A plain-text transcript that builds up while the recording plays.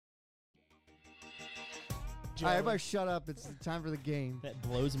Joey. All right, everybody shut up. It's time for the game. That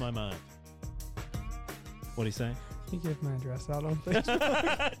blows my mind. What'd he say? He gave my address out on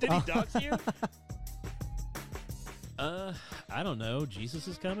Facebook. Did he dox you? I don't know. Jesus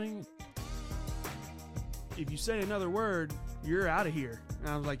is coming? If you say another word, you're out of here. And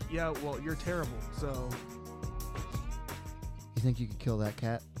I was like, yeah, well, you're terrible. So You think you could kill that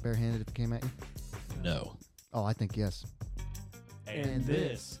cat barehanded if it came at you? No. Oh, I think yes. And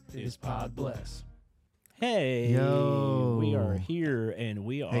this is Pod Bless. Hey, Yo. we are here and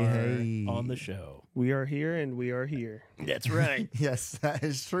we are Hey. on the show. We are here and we are here. That's right. Yes, that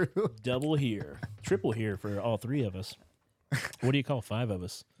is true. Double here. Triple here for all three of us. What do you call five of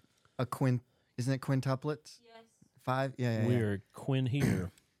us? Isn't it quintuplets? Yes. Five? Yeah. We're Quinn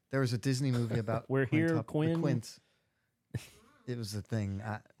here. There was a Disney movie about We're here, the Quinn. Quints. It was a thing.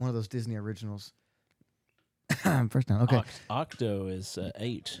 One of those Disney originals. First time. Okay. Octo is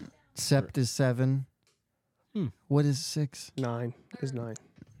 8. Sept is 7. What is 6? 9 is 9.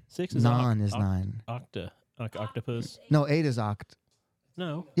 6 is Non is 9. Octa. Like octopus. No, 8 is oct.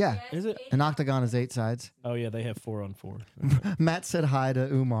 No. Yeah. Is it? An octagon is 8 sides. Oh, yeah, they have 4 on 4. Matt said hi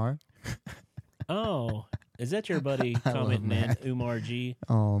to Umar. Oh, is that your buddy commenting in Umar G?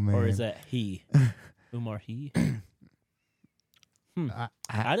 Oh, man. Or is that he? Umar he?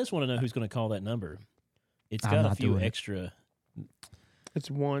 I just want to know who's going to call that number. It's I'm got a not few doing it. extra. It's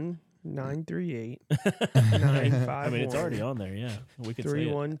 1938 951. I mean, it's already on there, yeah. We could say it.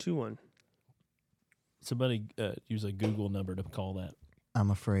 3121. Somebody use a Google number to call that.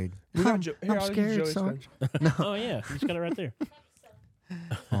 I'm afraid. We got I'm, Jo- here, I'm I'll give scared, Joey's son. phone. Oh, yeah. You just got it right there.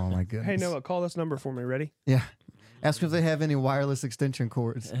 Oh, my goodness. Hey, Noah, call this number for me. Ready? Yeah. Ask if they have any wireless extension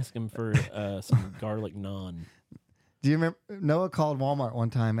cords. Ask him for some garlic naan. Do you remember Noah called Walmart one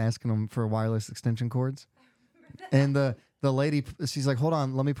time asking them for wireless extension cords? And the lady, she's like, hold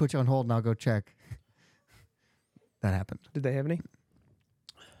on, let me put you on hold and I'll go check. That happened. Did they have any?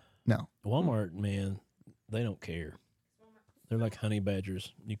 No. Walmart, man, they don't care. They're like honey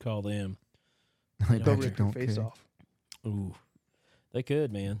badgers. You call them. Honey They'll They'll badgers rip your don't face care. off. Ooh. They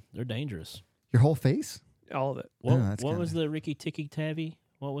could, man. They're dangerous. Your whole face? All of it. What, that's what was kinda- the Ricky Tikki Tavi?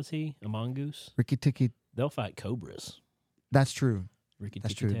 What was he? A mongoose? Ricky Ticky. They'll fight cobras. That's true. Ricky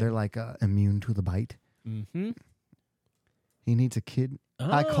That's Tikki true. Tavi. They're like immune to the bite. Mm-hmm. He needs a kid.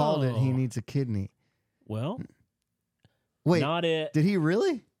 I called it. He needs a kidney. Well, Wait, not it. did he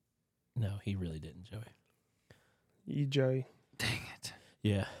really? No, he really didn't, Joey. You, Joey. Dang it.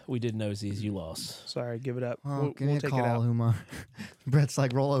 Yeah, we did nosies. You lost. Sorry, give it up. Oh, we'll give me a take it call, out. Umar. Brett's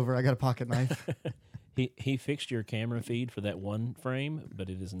like, roll over. I got a pocket knife. He fixed your camera feed for that one frame, but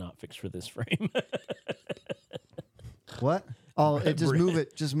it is not fixed for this frame. What? Oh, it just Brett. move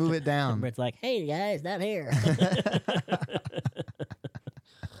it. Just move it down. Brett's like, hey, guys, not here.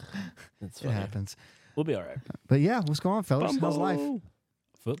 It's It funny. happens. We'll be all right. But yeah, what's going on, fellas? How's life? Bumbo.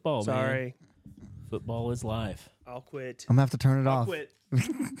 Football, man. Sorry. Football is life. I'll quit. I'm gonna have to turn it I'll off. quit.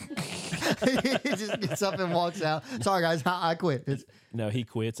 He just gets up and walks out. Sorry, guys, I quit. It's No, he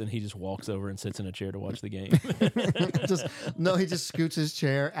quits and he just walks over and sits in a chair to watch the game. he just scoots his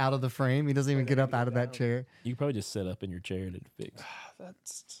chair out of the frame. He doesn't even get up out of that chair. You can probably just sit up in your chair and it'd fix.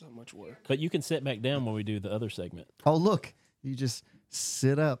 That's so much work. But you can sit back down when we do the other segment. Oh, look, you just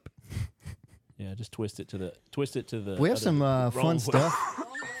sit up. Yeah, just twist it to the. We have other- some roll. fun stuff.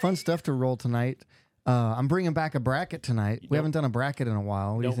 Fun stuff to roll tonight. I'm bringing back a bracket tonight. We haven't done a bracket in a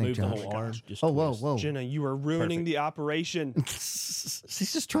while. What do you Don't think, move the Josh? whole arm. Just Oh, whoa, twist. whoa. Jenna, you are ruining Perfect. the operation.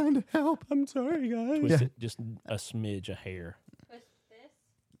 She's just trying to help. I'm sorry, guys. Twist it just a smidge, a hair.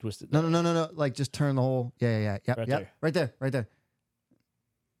 Twist it. No. Like just turn the whole. Yeah. Yep. Right Yep. there. Right there.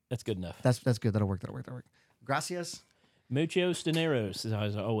 That's good enough. That's good. That'll work. Gracias. Muchos dineros,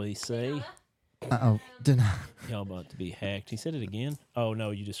 as I always say. Oh. Y'all about to be hacked. He said it again. Oh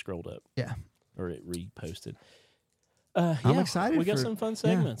no, you just scrolled up. Yeah. Or it reposted. I'm excited. We got for- some fun yeah.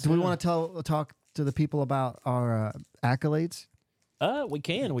 segments. Do we yeah. want to talk to the people about our accolades? We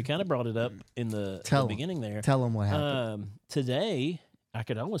can. We kind of brought it up in the Tell 'em. beginning there. Tell them what happened. Today, I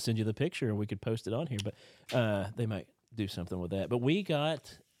could almost send you the picture and we could post it on here, but they might do something with that. But we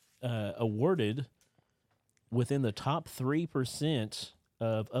got awarded within the top 3%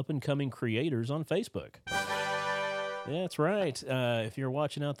 of up-and-coming creators on Facebook. Yeah, that's right. If you're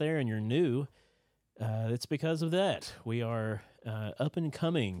watching out there and you're new, it's because of that. We are up and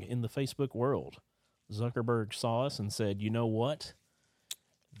coming in the Facebook world. Zuckerberg saw us and said, you know what?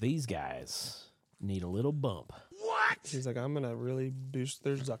 These guys need a little bump. He's like, I'm going to really boost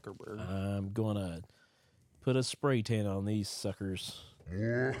their Zuckerberg. I'm going to put a spray tan on these suckers.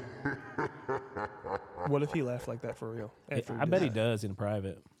 What if he laughed like that for real? After he I did bet he that? does in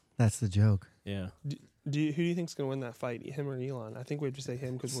private. That's the joke. Yeah. Who do you think's going to win that fight, him or Elon? I think we have to say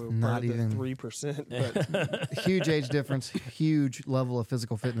him because we're Not part of even- the 3%. But Huge age difference, huge level of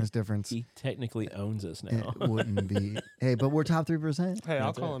physical fitness difference. He technically owns us now. It wouldn't be. Hey, but we're top 3%. hey, I'll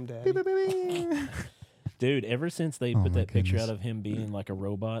That's call it. him Dad. Beep, beep, beep, beep. Dude, ever since they Oh put my that picture goodness. out of him being like a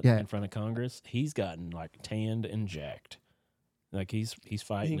robot Yeah. in front of Congress, he's gotten like tanned and jacked. Like he's I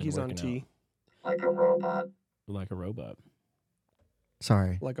fighting think and he's on working T, out like a robot.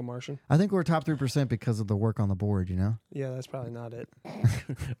 Sorry. like a Martian. I think we're top 3% because of the work on the board, you know? Yeah, that's probably not it.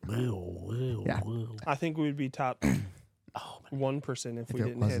 Yeah. I think we would be top Oh, 1% if we it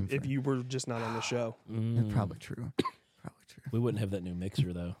didn't wasn't have, if for- you were just not on the show. That's probably true. Probably true. We wouldn't have that new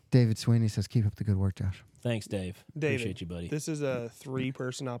mixer though. David Sweeney says, keep up the good work, Josh. Thanks, Dave. David, Appreciate you, buddy. This is a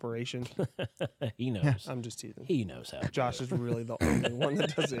 3-person operation. He knows. I'm just teasing. He knows how. Josh is really the only one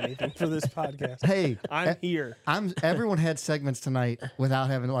that does anything for this podcast. Hey, I'm here. everyone had segments tonight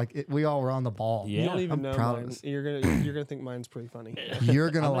without having, we all were on the ball. Yeah. You don't even I'm know proud of mine. us. You're gonna think mine's pretty funny. You're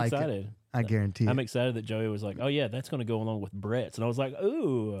going to I'm like excited. it. I guarantee I'm it. excited that Joey was like, "Oh yeah, that's going to go along with Brett's," and I was like,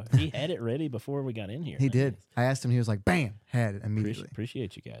 "Ooh, he had it ready before we got in here." He Nice. did. I asked him, he was like, bam, had it immediately.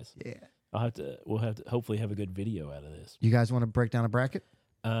 Appreciate you guys. Yeah. We'll have to hopefully have a good video out of this. You guys want to break down a bracket?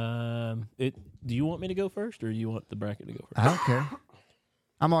 Do you want me to go first, or you want the bracket to go first? I don't care.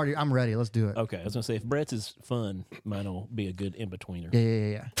 I'm ready. Let's do it. Okay, I was gonna say if Brett's is fun, mine'll be a good in betweener.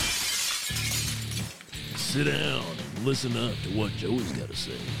 Yeah. Sit down and listen up to what Joey's got to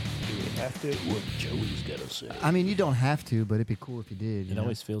say. Do we have to? What Joey's got to say. I mean, you don't have to, but it'd be cool if you did. You It know?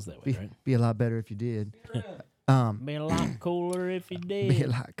 always feels that way, be, right? be a lot better if you did. Be a lot cooler if you Be a did.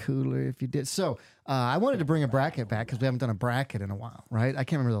 lot cooler if you did. So I wanted to bring a bracket back because we haven't done a bracket in a while, right? I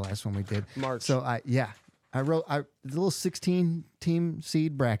can't remember the last one we did. March. So I wrote the little 16 team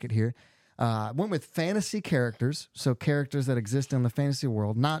seed bracket here. I went with fantasy characters, so characters that exist in the fantasy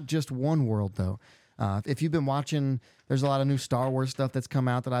world, not just one world though. If you've been watching, there's a lot of new Star Wars stuff that's come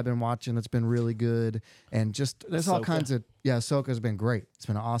out that I've been watching that's been really good, and just there's all Ahsoka. kinds of Ahsoka's been great. It's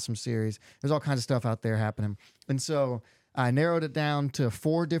been an awesome series. There's all kinds of stuff out there happening, and so I narrowed it down to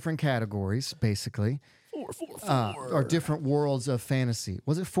 4 different categories, basically. Or different worlds of fantasy.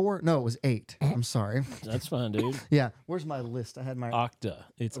 Was it 4? No, it was 8. I'm sorry. That's fine, dude. Yeah. Where's my list? I had my Octa.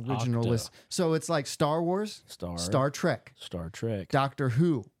 It's original Octa. list. So it's like Star Wars, Star Trek, Star Trek. Doctor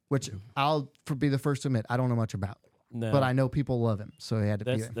Who, which I'll be the first to admit I don't know much about, No, but I know people love him, so they had to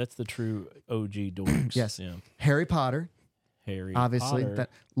be that's there. that's the true OG dorks. Yes. Yeah. Harry Potter, Harry. obviously. Potter. That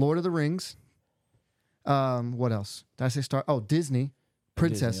Lord of the Rings. What else? Did I say Star? Oh, Disney,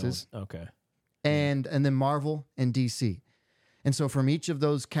 princesses, Disney. Okay. and then Marvel and DC. And so from each of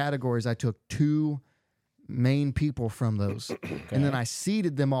those categories, I took 2 main people from those, and then I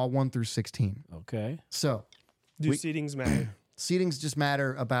seeded them all 1 through 16. Okay. So Do seedings matter? seedings just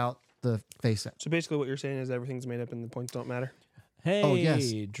matter about the face up. So basically, what you're saying is everything's made up and the points don't matter. Hey, Oh,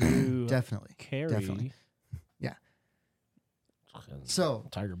 yes. Drew. Definitely. Carey. Definitely. Yeah. And So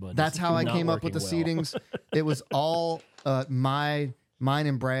Tiger Blood. that's is how I not came up with the working well. seedings. It was all mine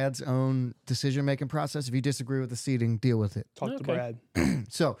and Brad's own decision making process. If you disagree with the seeding, deal with it. Talk to Okay. Brad.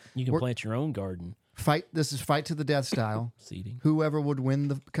 So You can we're- plant your own garden fight. This is fight to the death style. seeding. Whoever would win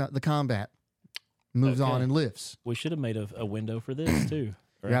the combat moves Okay. on and lives. We should have made a window for this too.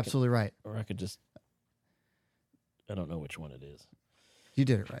 Or You're I could- absolutely right. Or I could just. I don't know which one it is. You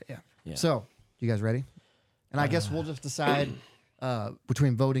did it right. Yeah. Yeah. So you guys ready? And I guess we'll just decide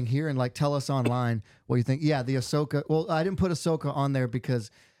between voting here and tell us online what you think. Yeah, the Ahsoka. Well, I didn't put Ahsoka on there because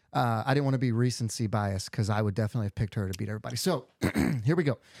I didn't want to be recency bias because I would definitely have picked her to beat everybody. So here we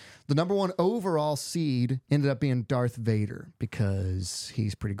go. The number 1 overall seed ended up being Darth Vader because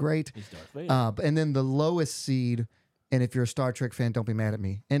he's pretty great. He's Darth Vader. And then the lowest seed, and if you're a Star Trek fan, don't be mad at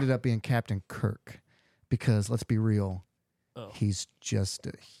me, ended up being Captain Kirk because let's be real, he's just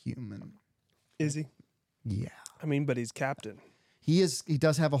a human. Is he? Yeah. I mean, but he's captain. He is. He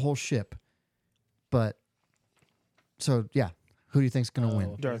does have a whole ship, but so yeah. Who do you think's gonna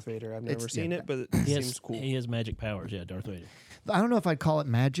win? Darth Vader. I've never It's- seen yeah. it, but it he seems cool. He has magic powers. Yeah, Darth Vader. I don't know if I'd call it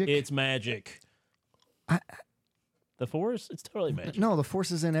magic. It's magic. I- The Force? It's totally magic. No, the Force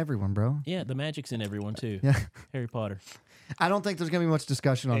is in everyone, bro. Yeah, the magic's in everyone too. Yeah. Harry Potter. I don't think there's gonna be much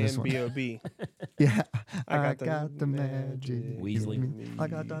discussion on this one. AMBOB. Yeah. I got the magic. Weasley. I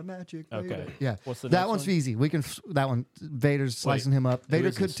got the magic. Okay. baby. Yeah. What's the That next one's one? easy. We can. That one. Vader's slicing him up. who Vader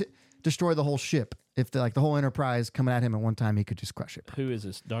is could this? destroy the whole ship if the whole Enterprise coming at him at one time. He could just crush it. Who is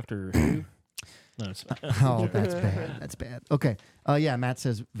this? Doctor Who? No, it's Oh, that's bad. That's bad. Okay. Yeah, Matt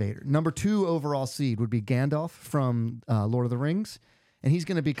says Vader. Number 2 overall seed would be Gandalf from Lord of the Rings, and he's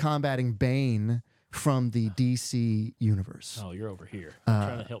going to be combating Bane from the DC universe. Oh, you're over here. I'm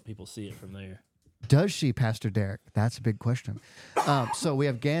trying to help people see it from there. Does she, Pastor Derek? That's a big question. So we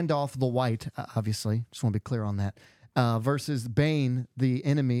have Gandalf the White, obviously. Just want to be clear on that. Versus Bane, the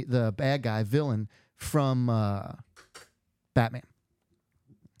enemy, the bad guy, villain from Batman.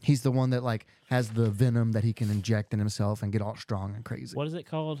 He's the one that like has the venom that he can inject in himself and get all strong and crazy. What is it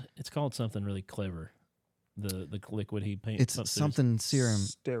called? It's called something really clever. The liquid he paints. It's something serum.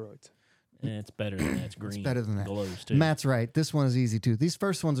 Steroids. It's better than that. It's green. It's better than that. Glows too. Matt's right. This one is easy too. These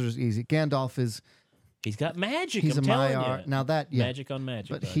first ones are just easy. Gandalf is He's got magic. he's I'm a telling Maiar. you. Now that yeah, Magic on magic.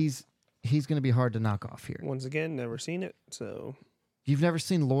 but bud. he's going to be hard to knock off here. Once again, never seen it, so You've never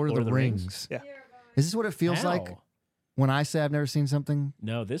seen Lord of the Rings. yeah. Is this what it feels How? like when I say I've never seen something?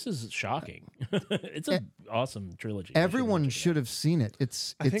 No, this is shocking. It's an awesome trilogy. Everyone watch it. should have seen it.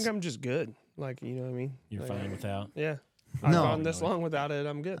 I think I'm just good. Like, you know what I mean? You're Like, fine without. Yeah. No. I've gone this long without it.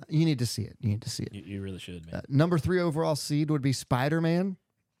 I'm good. You need to see it. You need to see it. You really should, man. Number 3 overall seed would be Spider-Man.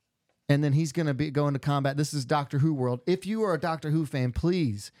 And then he's going to be going to combat. This is Doctor Who world. If you are a Doctor Who fan,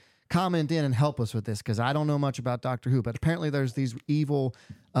 please comment in and help us with this because I don't know much about Doctor Who. But apparently there's these evil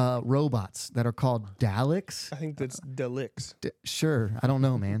robots that are called Daleks. I think that's Delix. Sure. I don't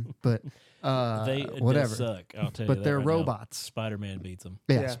know, man. But They whatever. does suck. I'll tell you But that they're right now. robots. Spider-Man beats them.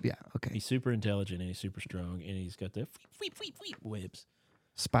 Yes. Yeah. Okay. He's super intelligent and he's super strong and he's got the whips.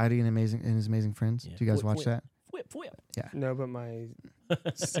 Spidey and his amazing friends. Yeah. Do you guys Whip, watch whip. that? Whip. No, but my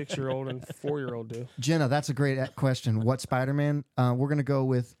 6-year-old and 4-year-old do. Jenna, that's a great question. What Spider-Man? We're gonna go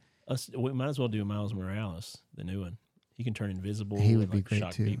with. We might as well do Miles Morales, the new one. He can turn invisible. He would and, be like, great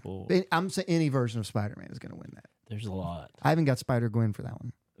shock too. people. I'm saying any version of Spider-Man is gonna win that. There's a lot. I haven't got Spider-Gwen for that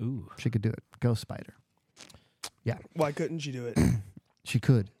one. Ooh. She could do it. Go Spider. Yeah, Why couldn't you do it? she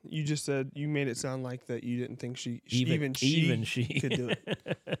could. You just said you made it sound like that you didn't think she Even she could do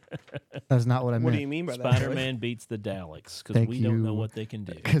it. That's not what I What meant. do you mean by that? Joey? Spider-Man beats the Daleks because Thank we don't know you. what they can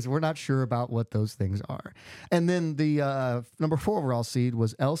do. Because we're not sure about what those things are. And then the number 4 overall seed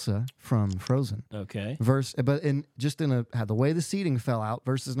was Elsa from Frozen. Okay. But how the way the seeding fell out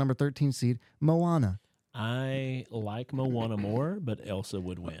versus number 13 seed Moana. I like Moana more, but Elsa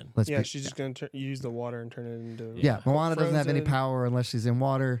would win. Yeah, she's just gonna use the water and turn it into. Yeah, Moana doesn't have any Frozen. power unless she's in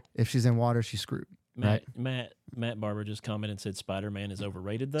water. If she's in water, she's screwed. Matt Barber just commented and said Spider-Man is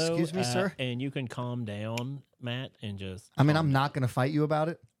overrated, though. Excuse me, sir? And you can calm down, Matt, and just. I mean, calm I'm down. not going to fight you about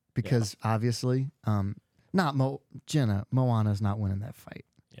it because obviously, Jenna, Moana's not winning that fight.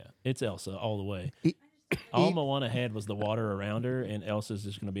 Yeah, it's Elsa all the way. E- All e- Moana had was the water around her, and Elsa's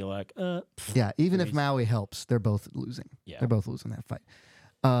just going to be like, Yeah, even if Crazy. Maui helps, they're both losing. Yeah. They're both losing that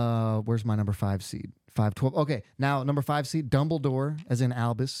fight. Where's my number 5 seed? 5-12. Okay, now number 5 seed, Dumbledore, as in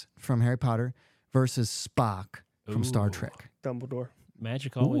Albus from Harry Potter, versus Spock from Star Ooh. Trek. Dumbledore.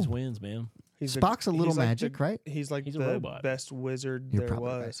 magic always Ooh. wins, man. Spock's a little he's like magic, right? He's like He's a the robot. best wizard You're there probably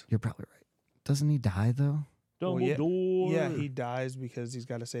was. right. You're probably right. Doesn't he die though? Well, yeah. Dumbledore. Yeah, he dies because he's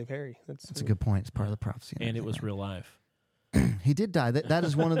got to save Harry. That's a good point. It's part of the prophecy. And it everything, was right? real life. He did die. That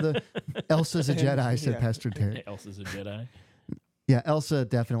is one of the Elsa's a Jedi, said Yeah. Pastor Terry. Elsa's a Jedi. Yeah, Elsa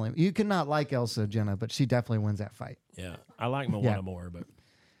definitely. You cannot like Elsa, Jenna, but she definitely wins that fight. Yeah, I like Moana more, but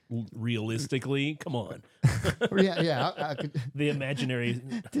realistically, come on, yeah. I could, the imaginary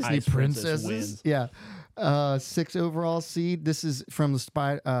Disney ice princess princesses. wins. Yeah. 6 overall seed. This is from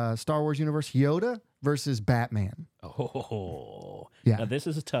the Star Wars universe. Yoda versus Batman. Oh, Yeah. Now this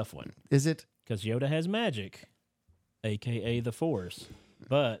is a tough one Is it? because Yoda has magic, aka the Force,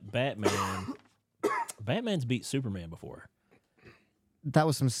 but Batman's beat Superman before. That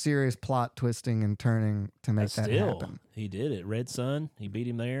was some serious plot twisting and turning to make that Still, happen. he did it. Red Sun, he beat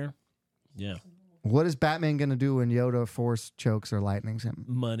him there. Yeah, What is Batman going to do when Yoda force chokes or lightnings him?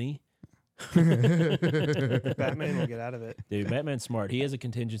 money. Batman will get out of it. Dude, Batman's smart. He has a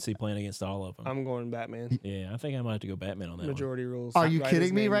contingency plan against all of them. I'm going Batman. Yeah, I think I might have to go Batman on that one. Majority rules. Are you Write his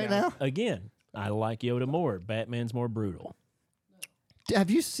kidding me name right down. now? Again, I like Yoda more. Batman's more brutal. Have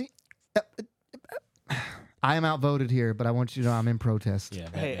you seen? I am outvoted here, but I want you to know I'm in protest. Yeah, Hey,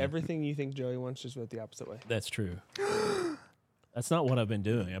 Batman. everything you think Joey wants, just vote the opposite way. That's true. That's not what I've been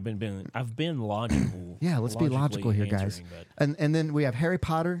doing. I've been logical. Yeah, let's be logical here, guys. answering, but And then we have Harry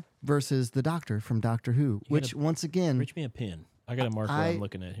Potter versus the Doctor from Doctor Who, which once again, reach me a pen. I got to mark what I'm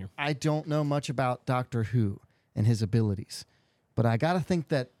looking at here. I don't know much about Doctor Who and his abilities, but I got to think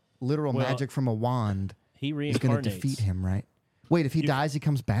that literal Well, magic from a wand He is going to reincarnates. defeat him, right? Wait, if he dies, he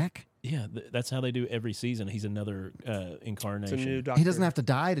comes back? Yeah, that's how they do every season. He's another It's a incarnation. new doctor. He doesn't have to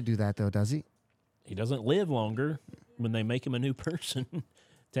die to do that, though, does he? He doesn't live longer when they make him a new person.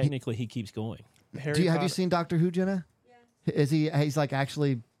 Technically, he keeps going. Harry Have you Potter- seen Doctor Who, Jenna? Yeah. Is he? He's like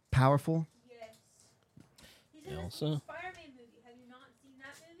actually powerful. Yes. He's in Elsa? the Spider-Man movie. Have you not seen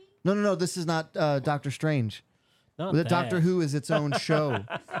that movie? No. This is not Doctor Strange. Not The that. Doctor Who is its own show.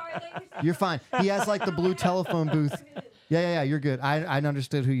 You're fine. He has like the blue telephone booth. Yeah. You're good. I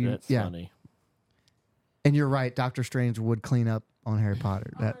understood who you. That's yeah. funny. And you're right. Doctor Strange would clean up on Harry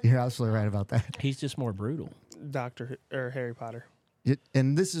Potter. You're absolutely right about that. He's just more brutal. Harry Potter.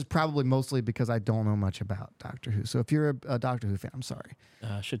 And this is probably mostly because I don't know much about Doctor Who. So if you're a Doctor Who fan, I'm sorry.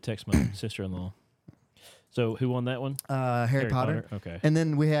 I should text my sister-in-law. So who won that one? Harry Potter. Okay. And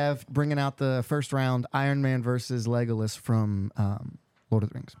then we have bringing out the first round Iron Man versus Legolas from Lord of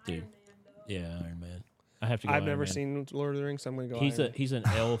the Rings. Dude. Yeah, Iron Man. I have to go I've Iron never Man. seen Lord of the Rings, so I'm going to go He's Iron Man. he's an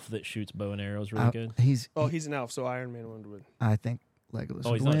elf that shoots bow and arrows really good. He's He's an elf, so Iron Man would win. I think Legolas.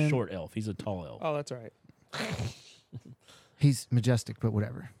 Oh, would he's not win. a short elf. He's a tall elf. Oh, that's all right. He's majestic, but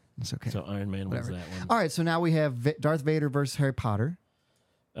whatever. It's okay. So Iron Man wins Whatever. that one. All right, so now we have Darth Vader versus Harry Potter.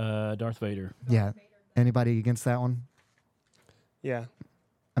 Darth Vader. Yeah. Anybody against that one? Yeah.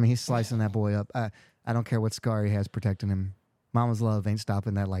 I mean, he's slicing that boy up. I don't care what scar he has protecting him. Mama's love ain't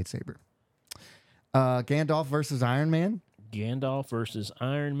stopping that lightsaber. Gandalf versus Iron Man. Gandalf versus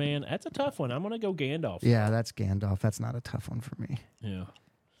Iron Man. That's a tough one. I'm going to go Gandalf. Yeah, that's Gandalf. That's not a tough one for me. Yeah.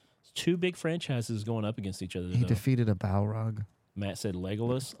 It's two big franchises going up against each other. He though. defeated a Balrog. Matt said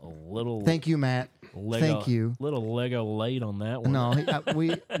Legolas. A little. Thank you, Matt. Lego, Thank you. Little Lego late on that one.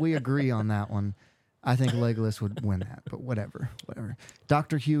 No, we agree on that one. I think Legolas would win that, but whatever.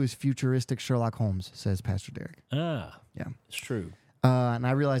 Dr. Hugh is futuristic Sherlock Holmes, says Pastor Derek. Ah. Yeah. It's true. And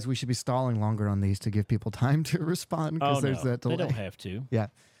I realize we should be stalling longer on these to give people time to respond because Oh, there's no. that delay. They don't have to. Yeah.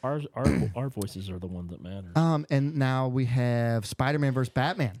 Our voices are the ones that matter. And now we have Spider-Man versus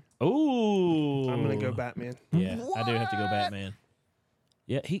Batman. Oh. I'm going to go Batman. Yeah, I do have to go Batman.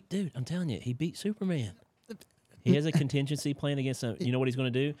 Yeah, dude, I'm telling you, he beat Superman. He has a contingency plan against him. You know what he's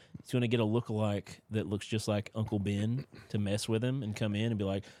going to do? He's going to get a lookalike that looks just like Uncle Ben to mess with him and come in and be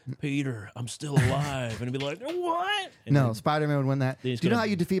like, Peter, I'm still alive. And he'll be like, what? And No, then- Spider-Man would win that. Do he's you know gonna- how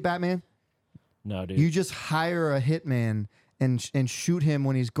you defeat Batman? No, dude. You just hire a hitman and shoot him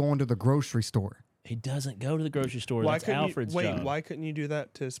when he's going to the grocery store. He doesn't go to the grocery store. That's Alfred's job. Why couldn't you do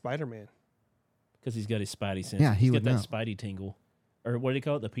that to Spider-Man? Because he's got his spidey sense. Yeah, he he's would got that know. spidey tingle. Or what do they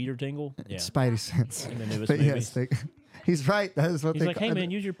call it? The Peter tingle? Yeah. Spidey sense. In the newest But movies. yes, he's right. That is what He's they like, hey, call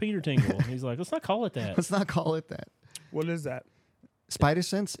man, use your Peter tingle. He's like, let's not call it that. Let's not call it that. What is that? Spider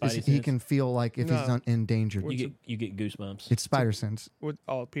sense is Spidey he sense. can feel like if he's No. in danger. You get goosebumps. It's spider sense. What?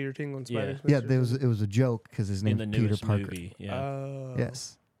 Oh, Peter Tingle and Yeah. Spider. Yeah, it was a joke because his in name's the Peter newest Parker. movie. Yeah. Oh.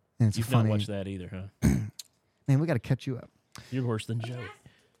 Yes, and it's You've funny. not watched that either, huh? Man, we got to catch you up. You're worse than Joe.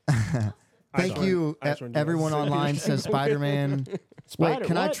 Thank Sorry. you. I just wanted to Everyone say- online says Spider-Man. Wait,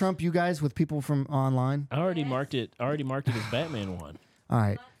 can I trump you guys with people from online? I already marked it. As Batman one. All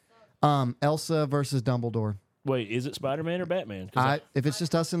right. Elsa versus Dumbledore. Wait, is it Spider-Man or Batman? 'Cause If it's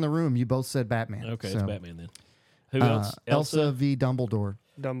just us in the room, you both said Batman. okay, so, it's Batman then. Who else? Elsa v. Dumbledore.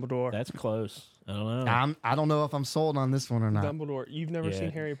 Dumbledore. That's close. I don't know. I don't know if I'm sold on this one or not. Dumbledore. You've never Yeah.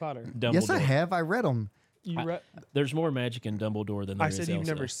 seen Harry Potter. Dumbledore. Yes, I have. I read them. There's more magic in Dumbledore than there I is said you've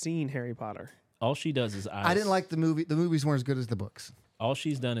Elsa. never seen Harry Potter. All she does is ice. I didn't like the movie. The movies weren't as good as the books. All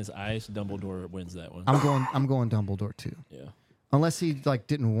she's done is ice. Dumbledore wins that one. I'm going Dumbledore too. Yeah. Unless he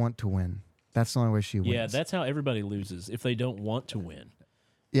didn't want to win. That's the only way she wins. Yeah, that's how everybody loses if they don't want to win.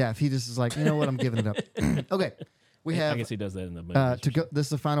 Yeah, if he just is like, you know what, I'm giving it up. Okay. We have I guess he does that in the movie. to go. This is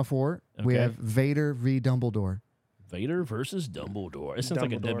the final four. We Okay. have Vader v. Dumbledore. Vader versus Dumbledore. It sounds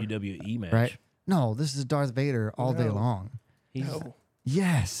like a Dumbledore. WWE match. Right? No, this is Darth Vader all day No. long. He's, No.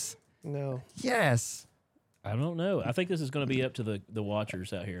 Yes. No. Yes. I don't know. I think this is going to be up to the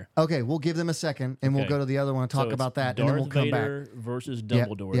watchers out here. Okay, we'll give them a second, and we'll Okay. go to the other one and So talk it's about that, Darth and then we'll come Vader back. versus Yeah,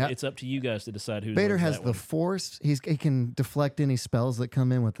 Dumbledore. yeah. It's up to you guys to decide who Vader wins has that the one. Force. He can deflect any spells that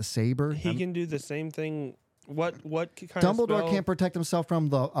come in with the saber. He can do the same thing. What kind of Dumbledore spell? can't protect himself from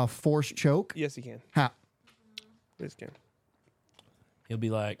the Force choke. Yes, he can. How? Yes, he can. He'll be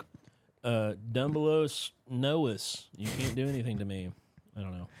like, Dumbledore Noah's. You can't do anything to me. I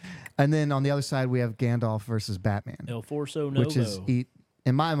don't know. And then on the other side, we have Gandalf versus Batman, El Forso Novo. which is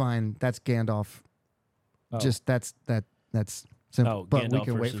in my mind, that's Gandalf. Oh. Just that's simple. Oh, but we Gandalf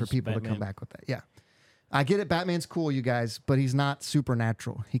can wait for versus people to Batman. come back with that. Yeah, I get it. Batman's cool, you guys, but he's not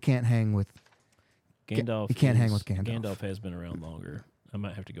supernatural. He can't hang with. Gandalf. you can't hang is- with Gandalf. Gandalf has been around longer. I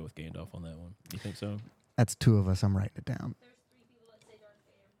might have to go with Gandalf on that one. You think so? That's two of us. I'm writing it down.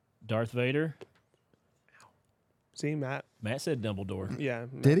 Darth Vader. See, Matt. Matt said Dumbledore. Yeah.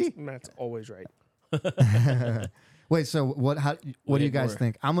 Did he? Matt's always right. Wait, so what? What do you Wait, guys more.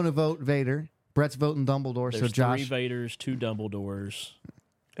 think? I'm gonna vote Vader. Brett's voting Dumbledore. There's so Josh. 3 Vaders, 2 Dumbledores.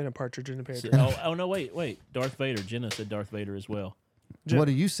 And a partridge in a pear So- tree. oh no! Wait! Darth Vader. Jenna said Darth Vader as well. What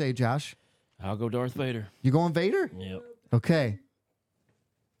do you say, Josh? I'll go Darth Vader. You going Vader? Yep. Okay.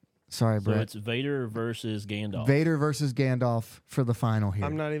 Sorry, So Brett. it's Vader versus Gandalf. Vader versus Gandalf for the final here.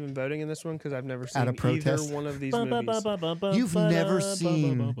 I'm not even voting in this one because I've never Out seen of protest? either one of these movies. You've never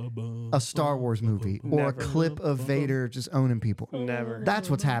seen a Star Wars movie or a Never. clip of Vader just owning people. Never. That's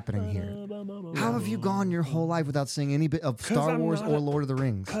what's happening here. How have you gone your whole life without seeing any bit of Star I'm Wars not or a- Lord of the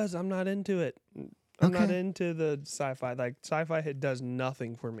Rings? Because I'm not into it. I'm not Okay. into the sci-fi. Like sci-fi, it does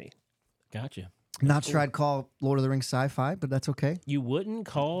nothing for me. Gotcha. Not sure I'd call Lord of the Rings sci-fi, but that's okay. You wouldn't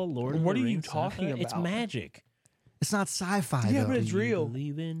call Lord of What the are you Rings talking sci-fi? It's about? magic. It's not sci-fi Yeah, though. but it's Do you real.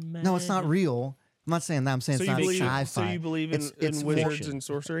 believe in No, it's not magic? real. I'm not saying that. I'm saying So it's you not believe? sci-fi. So you believe in, It's in wizards fiction. and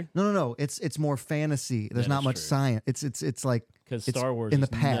sorcery? No. It's more fantasy. There's That not is much true. science. It's like Because it's Star Wars in the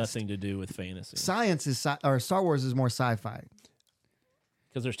has past. nothing to do with fantasy. Science is or Star Wars is more sci-fi.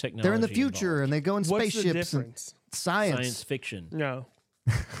 Because there's technology. They're in the future involved. and they go in What's the spaceships and difference? science. Science fiction. No.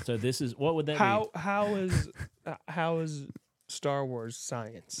 So this is what would that How is Star Wars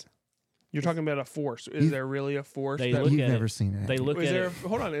science? You're talking about a force. Is You- there really a force? They that, look You've at never it. seen it. They look is at there? it.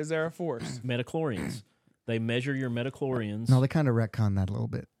 Hold on. Is there a force? Metachlorians. They measure your metachlorians. No, they kind of retcon that a little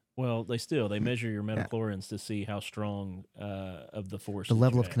bit. Well, they measure your metachlorians to see how strong of the force. The that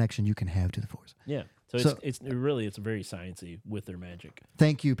level you of have. connection you can have to the force. Yeah. So, So- it's really very sciencey with their magic.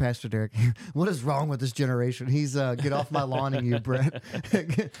 Thank you, Pastor Derek. What is wrong with this generation? He's get off my lawn and you, Brett.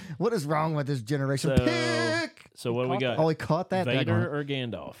 What is wrong with this generation? So- Pick. So what do we got? Oh, he caught that. Daggone Vader it. or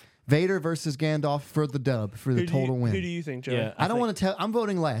Gandalf? Vader versus Gandalf for the dub, for the total win. Who do you think, Joe? Yeah. I don't want to tell. I'm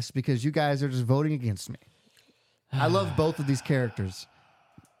voting less because you guys are just voting against me. I love both of these characters.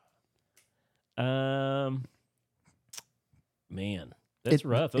 Man, that's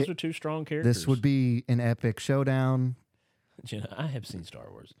rough. Those are two strong characters. This would be an epic showdown. Jenna, I have seen Star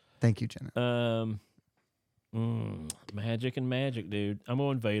Wars. Thank you, Jenna. Magic and magic, dude. I'm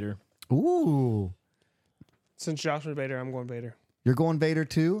going Vader. Ooh, Since Josh was Vader, I'm going Vader. you're going Vader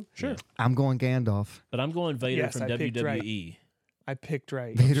too? Sure. I'm going Gandalf. But I'm going Vader Yes, from I picked WWE. right. I picked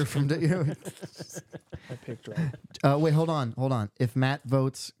right. Vader from I picked right. Wait, hold on. If Matt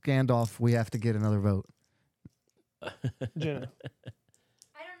votes Gandalf, we have to get another vote. Jenna.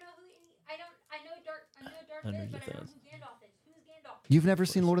 I don't know who any. I know Darth Hundreds Vader, of but I don't know thousands. who Gandalf is. Who's Gandalf? You've never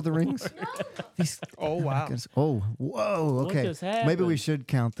seen Lord of the Rings? No. These- Oh wow. goodness. Oh, whoa. What Okay. just Maybe we happened? should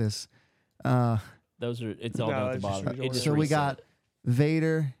count this. Those are. It's all No, down at it's the just bottom. rejoice. It just So we reset. got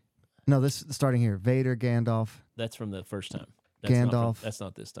Vader. No, this starting here. Vader, Gandalf. That's from the first time. That's not Gandalf. that's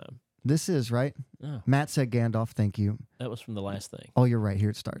not this time. This is right. No, Matt said Gandalf. Thank you. that was from the last thing. Oh, you're right.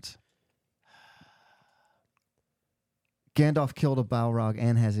 Here it starts. Gandalf killed a Balrog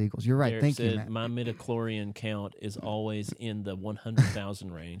and has eagles. You're right. Derek Thank said, you, Matt. my midichlorian count is always in the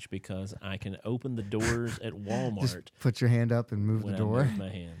 100,000 range because I can open the doors at Walmart Just put your hand up and move when the I door. move my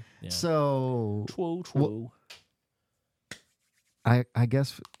hand. Yeah. So Twoo, twoo. I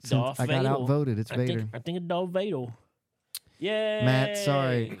guess since Darth I got Vader. outvoted, it's I Vader. think it's Darth Vader. Yay! Matt,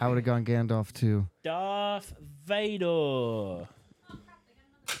 sorry. I would have gone Gandalf too. Darth Vader.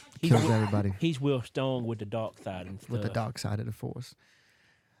 Kills everybody He's Will Stone with the dark side and stuff. with the dark side of the force.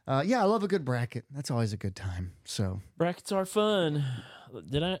 Yeah, I love a good bracket. That's always a good time. So Brackets are fun.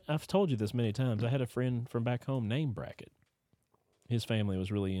 I've told you this many times. I had a friend from back home named Bracket. His family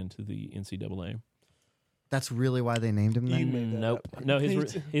was really into the NCAA. that's really why they named him that. You made that Nope. up. No,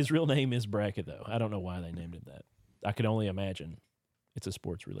 his real name is Bracket, though. I don't know why they named him that. I could only imagine. It's a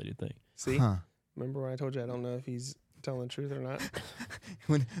sports related thing. See? Huh. Remember when I told you I don't know if he's telling the truth or not?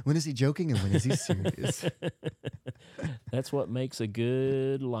 When is he joking and when is he serious? That's what makes a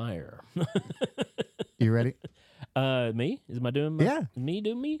good liar. You ready? Me? Is my doing? Yeah. Me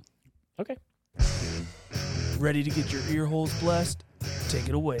do me? Okay. Ready to get your ear holes blessed? Take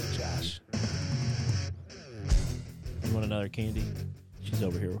it away, Josh. You want another candy? She's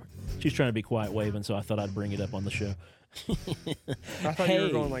over here. She's trying to be quiet waving, so I thought I'd bring it up on the show. I thought you were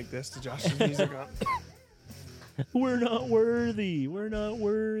going like this to Josh's music. We're not worthy. We're not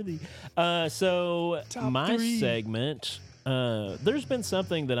worthy. So Top my 3. segment, there's been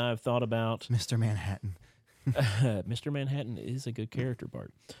something that I've thought about. Mr. Manhattan. Mr. Manhattan is a good character,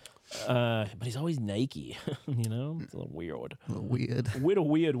 Bart. But he's always naked. You know, it's a little weird. A little weird. Little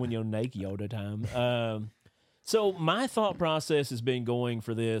weird when you're naked all the time. So my thought process has been going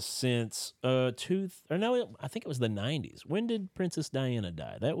for this since I think it was the 90s. When did Princess Diana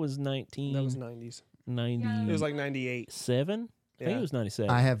die? That was That was 90s. 1997. It was like 98. I think Yeah. it was 97.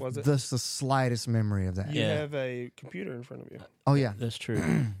 I have Was it? the slightest memory of that. You Yeah. have a computer in front of you. Oh yeah. That's true.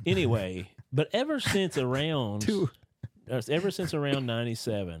 Anyway, but ever since around Two. ever since around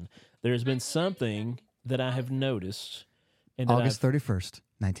 97, there's been something that I have noticed, And then August 31st,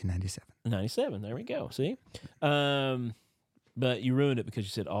 1997. 97. There we go. See, but you ruined it because you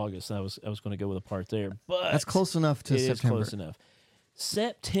said August. I was going to go with a part there, but That's close enough to it September. is close enough.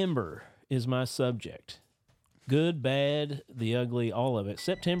 September is my subject. Good, bad, the ugly, all of it.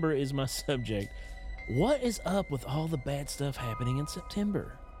 September is my subject. What is up with all the bad stuff happening in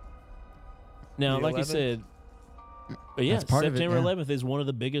September? Now, The like you 11th? said, but yeah, That's part of it, September yeah. 11th is one of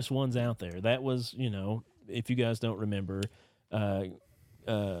the biggest ones out there. That was, if you guys don't remember,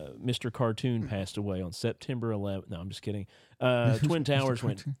 Mr. Cartoon passed away on September 11th. No, I'm just kidding. Twin Towers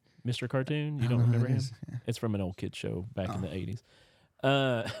went. Mr. Cartoon, you don't remember him? It's from an old kid show back in the 80s.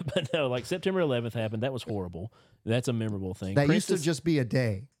 But no, like September 11th happened. That was horrible. That's a memorable thing. That used to just be a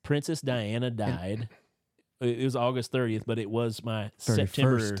day. Princess Diana died. It was August 30th, but it was my 31st.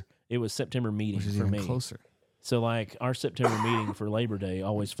 September. It was September meeting Which is for even me. closer. So like our September meeting for Labor Day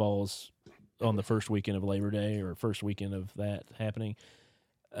always falls on the first weekend of Labor Day or first weekend of that happening.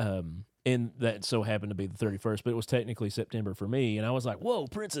 And that so happened to be the 31st, but it was technically September for me. And I was like, whoa,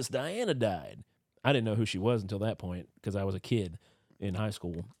 Princess Diana died. I didn't know who she was until that point because I was a kid in high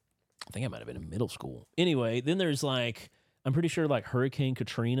school. I think I might have been in middle school. Anyway, then there's like, I'm pretty sure like Hurricane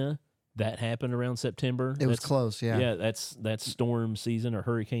Katrina, that happened around September. It was close, yeah. Yeah, that's storm season or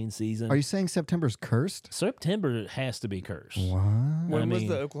hurricane season. Are you saying September's cursed? September has to be cursed. What? When was mean-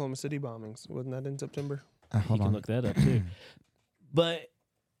 the Oklahoma City bombings? Wasn't that in September? You Hold can on. look that up too. But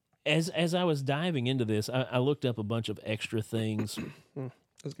as I was diving into this, I looked up a bunch of extra things.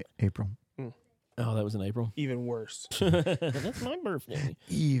 April. Oh, that was in April. Even worse. That's my birthday.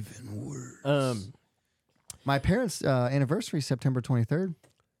 Even worse. My parents' anniversary, September 23rd.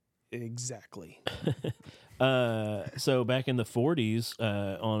 Exactly. So back in the 40s,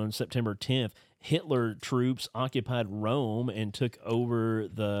 on September 10th, Hitler troops occupied Rome and took over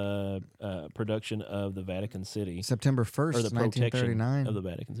the production of the Vatican City, September 1st, or the protection 1939. of the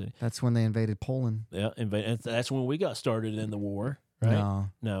Vatican City. That's when they invaded Poland. Yeah, that's when we got started in the war, right?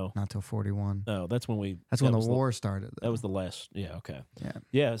 No, Not till 41. that's when we. That's when that the was war started. That was the last. Yeah, okay. Yeah.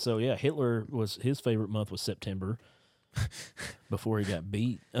 Yeah, so yeah, Hitler was his favorite month was September before he got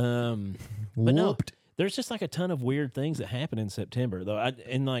beat. But no, Whooped. there's just like a ton of weird things that happen in September though.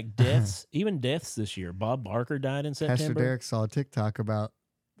 And like deaths, even deaths this year. Bob Barker died in Pastor September. Derek saw a TikTok about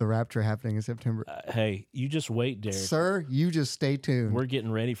the rapture happening in September. Hey, you just wait, Derek. Sir, you just stay tuned. We're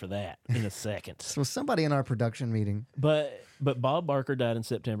getting ready for that in a second. So somebody in our production meeting. But Bob Barker died in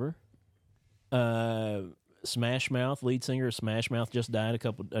September. Smash Mouth, lead singer of Smash Mouth, just died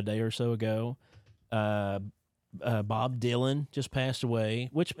a day or so ago. Bob Dylan just passed away.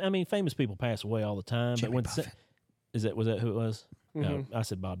 Which I mean, famous people pass away all the time. Jimmy but Buffett. was that who it was? No, Mhm. I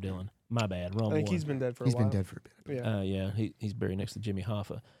said Bob Dylan. My bad. Wrong I think one. he's been dead for He's a while. been dead for a bit. Yeah. Yeah, he's buried next to Jimmy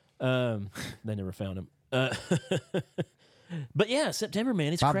Hoffa. They never found him. But yeah, September,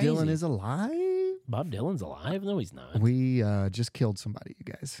 man, it's Bob crazy. Dylan is alive. Bob Dylan's alive? No, he's not. We just killed somebody, you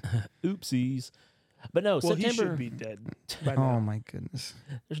guys. Oopsies. But no, Well, he September. should be dead by Oh now. my goodness.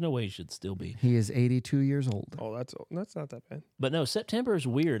 There's no way he should still be. He is 82 years old. Oh, that's not that bad. But no, September is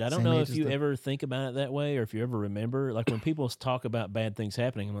weird. I don't Same know age if as you the- ever think about it that way or if you ever remember. Like when people talk about bad things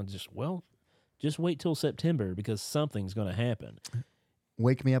happening, I'm just wait till September because something's going to happen.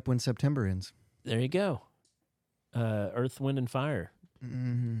 Wake me up when September ends. There you go. Earth, Wind, and Fire.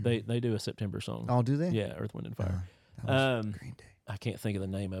 Mm-hmm. They do a September song. Oh, do they? Yeah, Earth, Wind, and Fire. That was Um, Green Day. I can't think of the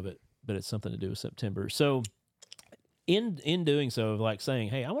name of it, but it's something to do with September. So in doing so, like saying,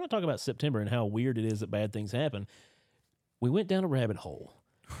 hey, I want to talk about September and how weird it is that bad things happen, we went down a rabbit hole.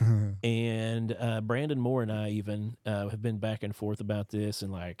 And Brandon Moore and I even have been back and forth about this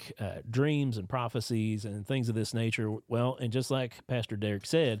and like dreams and prophecies and things of this nature. Well, and just like Pastor Derek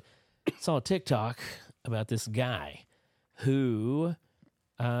said, saw a TikTok about this guy who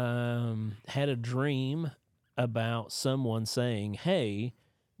had a dream about someone saying, hey,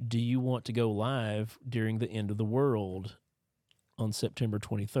 do you want to go live during the end of the world on September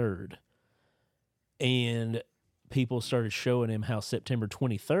 23rd? And people started showing him how September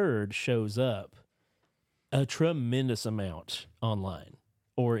 23rd shows up a tremendous amount online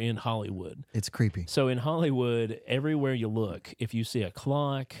or in Hollywood. It's creepy. So in Hollywood, everywhere you look, if you see a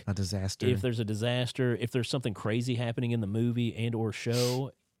clock, A disaster. if there's a disaster, if there's something crazy happening in the movie and or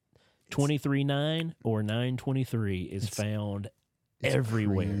show, 23-9 or 923 is found It's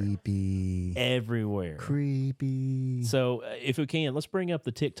everywhere. Creepy. Everywhere. Creepy. So if we can, let's bring up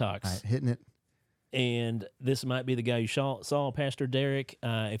the TikToks. All right, hitting it. And this might be the guy you saw, Pastor Derek.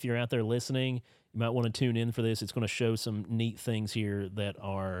 If you're out there listening, you might want to tune in for this. It's going to show some neat things here that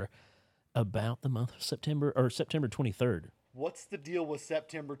are about the month of September or September 23rd. What's the deal with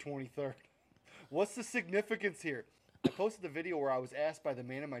September 23rd? What's the significance here? I posted the video where I was asked by the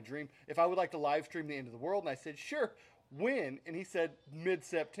man in my dream if I would like to live stream the end of the world, and I said, sure, when? And he said,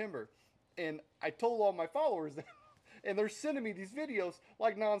 mid-September. And I told all my followers that, and they're sending me these videos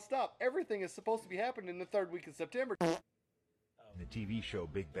like nonstop. Everything is supposed to be happening in the third week of September. In the TV show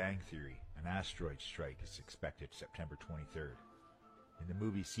Big Bang Theory, an asteroid strike is expected September 23rd. In the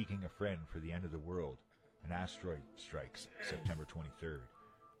movie Seeking a Friend for the End of the World, an asteroid strikes September 23rd.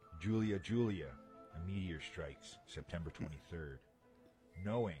 Julia, a meteor strikes September 23rd.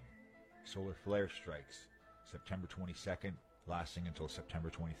 Knowing, solar flare strikes September 22nd, lasting until September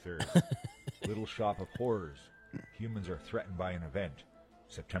 23rd. Little Shop of Horrors, humans are threatened by an event,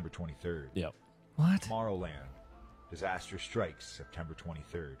 September 23rd. Yep. What? Tomorrowland, disaster strikes September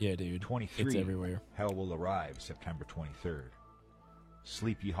 23rd. Yeah, dude. 23, It's everywhere. Hell will arrive September 23rd.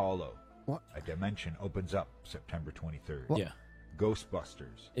 Sleepy Hollow, What? a dimension opens up September 23rd. What? Yeah.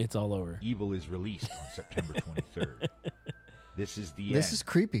 Ghostbusters, It's all over. Evil is released on September 23rd. This is the This end. is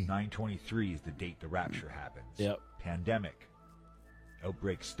creepy. 9/23 is the date the rapture happens. Yep. Pandemic.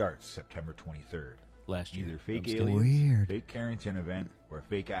 Outbreak starts September 23rd. Last year. Either fake I'm still- aliens, Weird. fake Carrington event, or a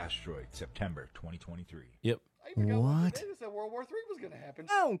fake asteroid, September 2023. Yep. I even got one What? today that said World War III was going to happen.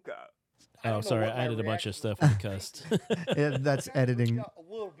 Oh, God. I Oh, don't know sorry. what I my added a bunch reaction of stuff was. when I cussed. Yeah, that's Kinda freaked editing. out a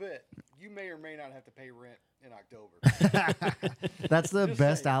little bit. You may or may not have to pay rent in October. That's the Just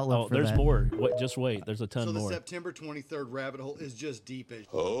best saying. outlet Oh, for there's that. more. What? Just wait. There's a ton So the more. September 23rd rabbit hole is just deep as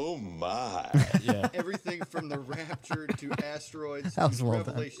Oh my. Yeah. everything from the rapture to asteroids That was to well done.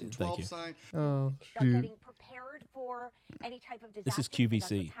 Revelation Thank 12 you. sign. Oh, Start shoot. getting prepared for any type of disaster. This is because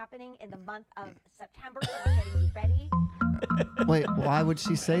that's QVC. what's happening in the month of September. So we're getting you ready. Wait, why would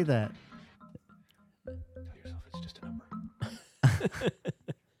she say that? Tell yourself it's just a number.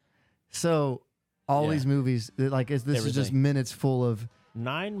 So, all Yeah. these movies, like, this is just Everything. minutes full of.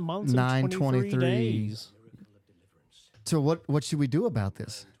 9 months and 9/23. 23 days. So, what should we do about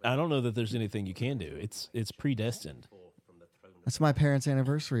this? I don't know that there's anything you can do. It's predestined. That's my parents'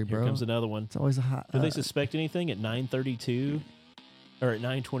 anniversary, Here bro. comes another one. It's always a hot. Do they suspect anything at 9:32 or at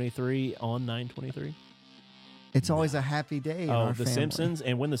 9:23 on 9:23? it's always a happy day. In Oh, our The family. Simpsons.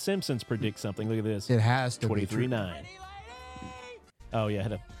 And when The Simpsons predict something, look at this. It has to be 23-9. true. Oh, yeah.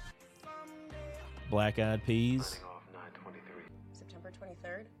 Had a Black Eyed Peas. September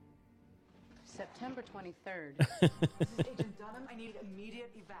 23rd. September 23rd. This is Agent Dunham. I need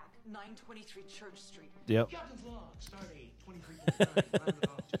immediate evac. 923 Church Street. Yep.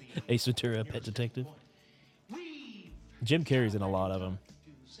 Ace Ventura, Pet Detective. Jim Carrey's in a lot of them.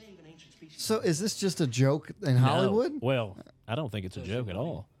 So, is this just a joke in Hollywood? Well, I don't think it's a joke at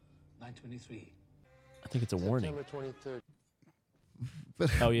all. 923. I think it's a warning. September 23rd.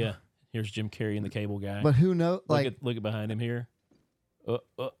 But, Oh, yeah. Here's Jim Carrey and the Cable Guy. but who knows? Like, look at behind him here. What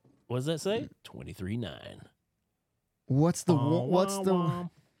does that say? 23-9. what's the?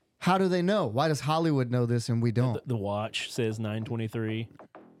 How do they know? Why does Hollywood know this and we don't? The watch says 9:23.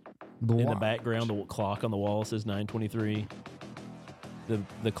 The In the wa- background, the clock on the wall says 9:23.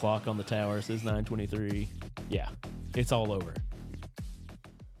 The clock on the tower says 9:23. Yeah, it's all over.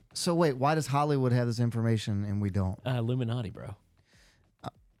 So wait, why does Hollywood have this information and we don't? Illuminati, bro.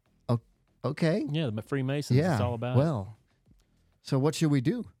 Okay. Yeah, the Freemasons. Yeah. It's all about. Well, so what should we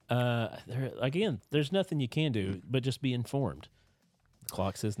do? Again, there's nothing you can do but just be informed. The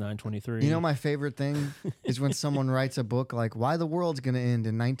clock says 9:23. You know, my favorite thing is when someone writes a book like "Why the World's Going to End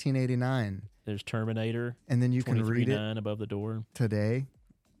in 1989," There's Terminator. and then you can read it 23-9 above the door. today.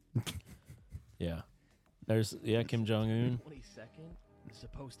 Yeah. There's Kim Jong Un. 22nd is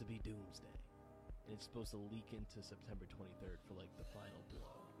supposed to be Doomsday. And it's supposed to leak into September 23rd for like the final blow.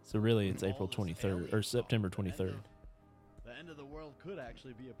 So really, it's April 23rd or September 23rd. The end of the world could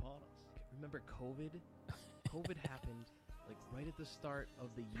actually be upon us. Remember COVID? COVID happened like right at the start of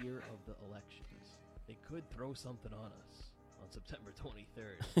the year of the elections. They could throw something on us on September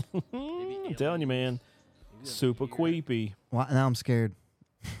 23rd. I'm telling you, man. Super creepy. Well, now I'm scared.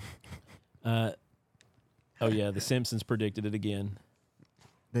 Oh yeah, The Simpsons predicted it again,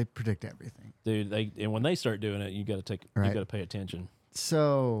 They predict everything. dude. And when they start doing it, you got to Right. pay attention.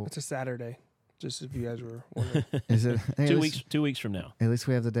 So It's a Saturday, just if you guys were wondering. is it hey, at least- 2 weeks from now. At least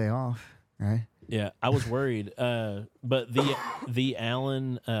we have the day off, right? Yeah, I was worried, but the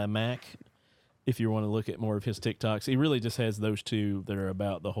Alan Mack, if you want to look at more of his TikToks, he really just has those two that are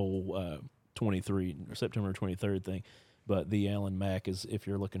about the whole 23 September 23rd thing. But the Alan Mack is if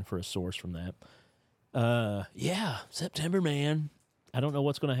you're looking for a source from that. Yeah, September, man. I don't know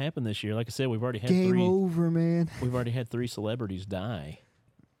what's going to happen this year. Like I said, we've already had Game three. over, man. We've already had 3 celebrities die.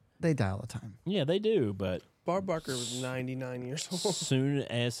 They die all the time. Yeah, they do. But Bob Barker was 99 years old. soon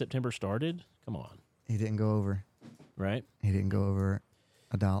as September started, come on, He didn't go over. right? He didn't go over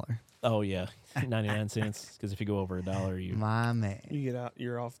 $1. Oh yeah, 99 cents. Because if you go over $1, you My man. You get out.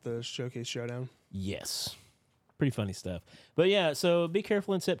 You're off the Showcase Showdown. yes, pretty funny stuff. But yeah, so be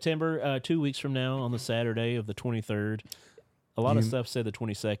careful in September. 2 weeks from now, on the Saturday of the 23rd. A lot of stuff said the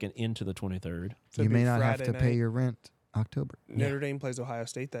 22nd into the 23rd. So You it'd may be not have Friday to pay night. your rent October. Notre Dame plays Ohio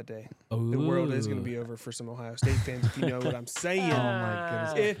State that day. Oh, The world is going to be over for some Ohio State fans if you know what I'm saying. Oh, my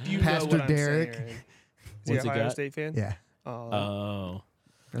goodness. If you Pastor know what Derek. I'm saying. Is What's he he an Ohio got? State fan? Yeah. Oh, Oh,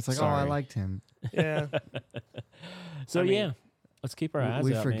 It's like, I Sorry. liked him. yeah. so I mean, yeah, let's keep our eyes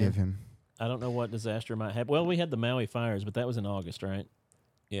We out, forgive man. him. I don't know what disaster might happen. Well, we had the Maui fires, but that was in August, right?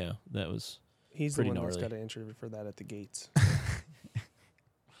 Yeah, that was. He's the Pretty one that's gnarly. got an entry for that at the gates.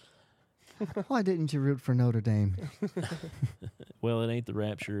 Why didn't you root for Notre Dame? Well, it ain't the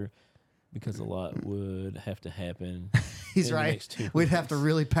rapture because a lot would have to happen. He's in the right. next 2 We'd have to weeks.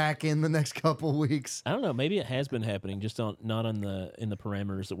 really pack in the next couple weeks. I don't know. Maybe it has been happening, just not on in the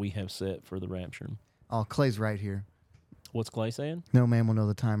parameters that we have set for the rapture. Oh, Clay's right here. What's Clay saying? No man will know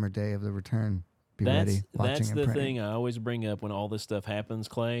the time or day of the return. Be ready, watching That's and the praying. thing I always bring up when all this stuff happens,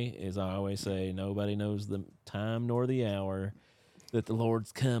 Clay, is I always say nobody knows the time nor the hour that the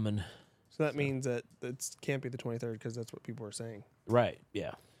Lord's coming. So that means that it can't be the 23rd because that's what people are saying. Right,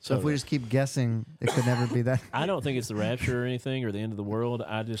 yeah. So if we just keep guessing, it could never be that. I don't think it's the rapture or anything or the end of the world.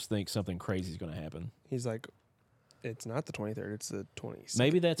 I just think something crazy is going to happen. He's like, it's not the 23rd, it's the 26th.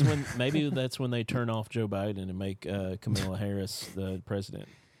 Maybe that's when they turn off Joe Biden and make Kamala Harris the president.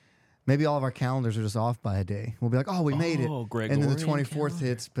 Maybe all of our calendars are just off by a day. We'll be like, oh, we made it. Oh, And then the Gregorian 24th calendar.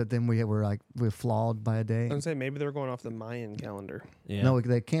 hits, but then we're flawed by a day. I was going to say, maybe they're going off the Mayan calendar. Yeah. No,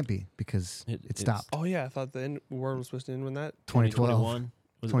 they can't be because it it's stopped. Oh, yeah, I thought the world was supposed to end when that. 2012. 2021?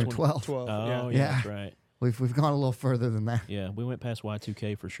 Was it 2012. 12. Oh, yeah. yeah, that's right. We've gone a little further than that. Yeah, we went past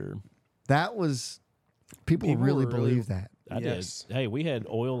Y2K for sure. That was people People really were really- believe that. I Yes. did. Hey, we had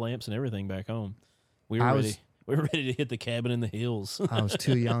oil lamps and everything back home. We were I ready. was- We were ready to hit the cabin in the hills. I was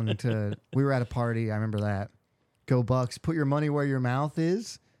too young to. We were at a party. I remember that. Go Bucks! Put your money where your mouth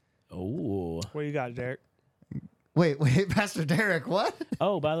is. Oh. What you got, Derek? Wait, Pastor Derek, what?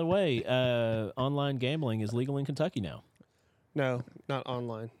 Oh, by the way, online gambling is legal in Kentucky now. No, not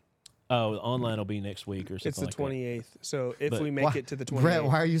online. Oh, online will be next week or something It's the like 28th. So if But we make Why- it to the 28th. Brett,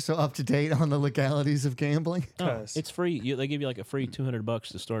 why are you so up to date on the legalities of gambling? that. Oh, 'Cause- it's free. They give you like a free $200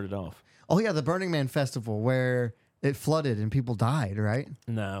 to start it off. Oh yeah, the Burning Man festival where it flooded and people died, right?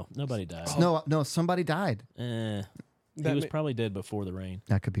 No, nobody died. No, somebody died. He That was ma- probably dead before the rain.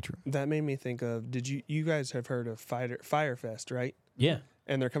 That could be true. That made me think of, you guys have heard of Firefest, right? Yeah.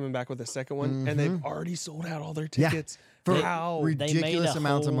 And they're coming back with a second one, and they've already sold out all their Yeah. tickets. For How? ridiculous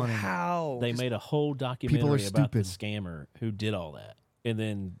amounts of money. How? They made a whole documentary about the stupid. scammer who did all that. And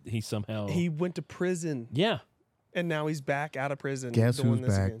then he somehow... He went to prison, yeah. and now he's back out of prison. Guess doing who's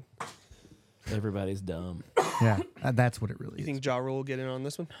this back? again. Everybody's dumb. Yeah, that's what it really You is. think Ja Rule will get in on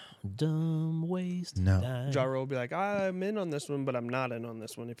this one? Dumb ways to No. die. Ja Rule will be like, I'm in on this one, but I'm not in on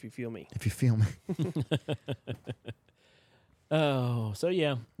this one, if you feel me. If you feel me. Oh, so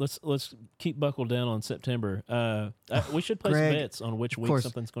yeah, let's keep buckled down on September. We should place Greg, bets on which week course.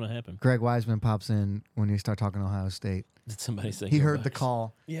 something's going to happen. Greg Wiseman pops in when you start talking Ohio State. Did somebody say He go heard the Bucks?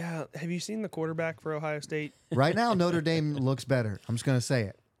 call. Yeah. Have you seen the quarterback for Ohio State? Right now, Notre Dame looks better. I'm just going to say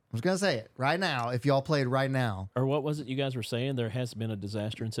it. Right now, if y'all played right now. Or what was it you guys were saying? There has been a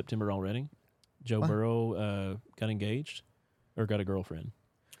disaster in September already. Joe What? Burrow got engaged or got a girlfriend.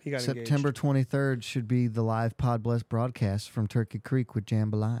 He got September engaged. 23rd should be the live Pod Bless broadcast from Turkey Creek with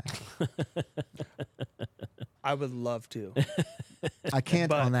Jambalaya. I would love to. I can't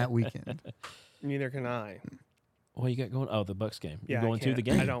But- on that weekend. Neither can I. What you got going? Oh, the Bucks game. Yeah, You're going I to the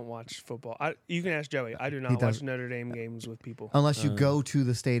can't. game. I don't watch football. You can ask Joey. I do He not watch doesn't. Notre Dame games with people. Unless you go to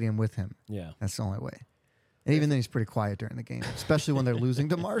the stadium with him. Yeah. That's the only way. And even then, he's pretty quiet during the game, especially when they're losing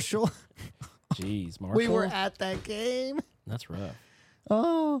to Marshall. Jeez, Marshall. We were at that game. That's rough.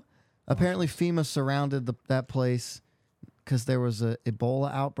 Oh, apparently FEMA surrounded that place because there was a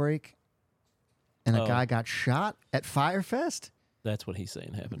Ebola outbreak, and a Oh. guy got shot at Firefest. That's what he's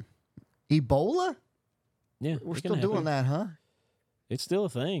saying happened. Ebola? Yeah, We're it still can doing happen. that, huh? It's still a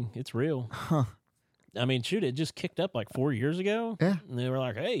thing. It's real. Huh. I mean, shoot, it just kicked up like 4 years ago. Yeah. And they were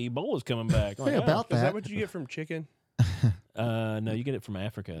like, hey, Ebola's coming back. I'm like, Hey, "Oh." about Is that. that what you get from chicken? No, you get it from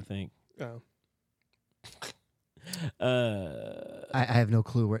Africa, I think. Oh. I have no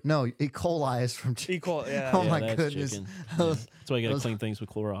clue where. No, E. coli is from. Equal, yeah. Oh Yeah, my that's goodness. chicken. Those- Yeah. That's why you got to those- clean things with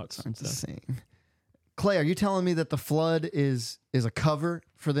Clorox and That's stuff. insane. Clay, are you telling me that the flood is a cover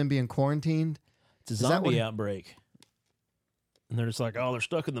for them being quarantined? It's a Is that what zombie it- outbreak. And they're just like, oh, they're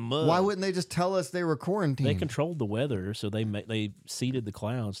stuck in the mud. Why wouldn't they just tell us they were quarantined? They controlled the weather, so they seeded the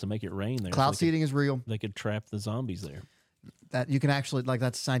clouds to make it rain there. Cloud seeding is real. They could trap the zombies there. That you can actually, like,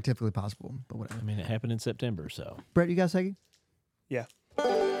 that's scientifically possible, but whatever. I mean, it happened in September, so. Brett, you got a second? Yeah.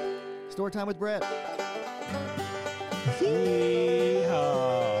 Story time with Brett.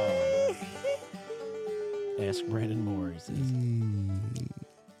 Ask Brandon Moore.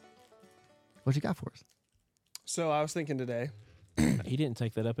 What you got for us? So I was thinking today. He didn't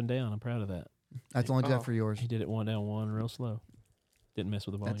take that up and down. I'm proud of that. That's only that for yours. He did it one down, one real slow. Didn't mess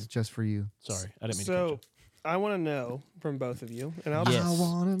with the volume. That's just for you. Sorry, I didn't mean to. So I want to know from both of you, and I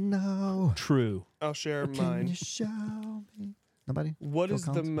want to know. True. I'll share Can mine. you show me? Nobody? What Phil is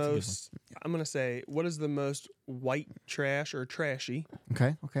the Collins? most? I'm gonna say, what is the most white trash or trashy?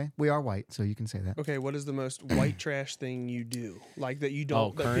 Okay. We are white, so you can say that. Okay, what is the most white trash thing you do? Like that you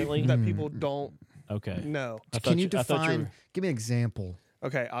don't. Currently? That people don't. Okay. know. Can you define? Give me an example.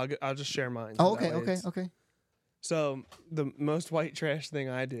 Okay, I'll just share mine. Oh, so that way okay. it's- So the most white trash thing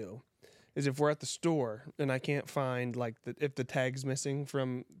I do is if we're at the store and I can't find if the tag's missing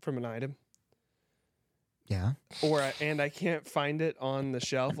from an item. Yeah. And I can't find it on the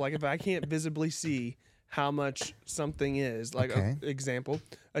shelf. Like if I can't visibly see how much something is, like example,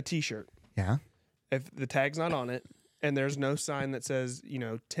 a T-shirt. Yeah. If the tag's not on it and there's no sign that says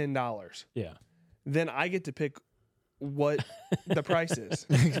 $10. Yeah. Then I get to pick what the price is.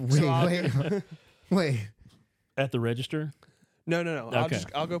 Wait. At the register? No. Okay.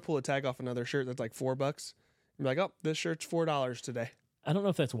 I'll go pull a tag off another shirt that's like $4. I'm like, oh, this shirt's $4 today. I don't know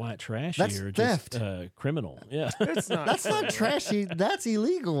if that's white trashy That's or theft. just criminal. Yeah. It's not. That's not trashy. That's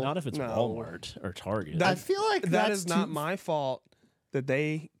illegal. Not if it's Walmart or Target. I feel like that is not my fault that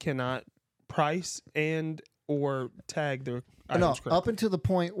they cannot price and or tag their items correctly. Up until the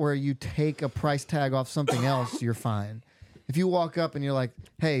point where you take a price tag off something else, you're fine. If you walk up and you're like,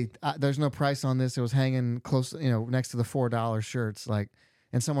 "Hey, there's no price on this. It was hanging close, next to the $4 shirts,"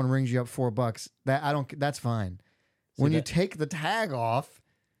 and someone rings you up $4, that's fine. When you take the tag off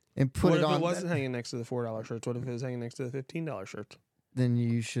and put it on, what if it wasn't hanging next to the $4 shirts? What if it was hanging next to the $15 shirts? Then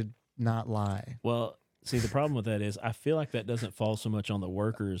you should not lie. Well, see, the problem with that is I feel like that doesn't fall so much on the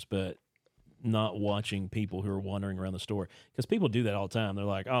workers, but not watching people who are wandering around the store. Because people do that all the time. They're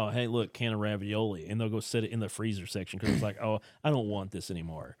like, oh, hey, look, can of ravioli. And they'll go sit it in the freezer section because it's like, oh, I don't want this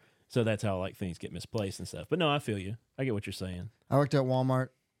anymore. So that's how things get misplaced and stuff. But no, I feel you. I get what you're saying. I worked at Walmart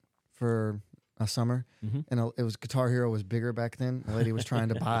for a summer, and it was Guitar Hero was bigger back then. The lady was trying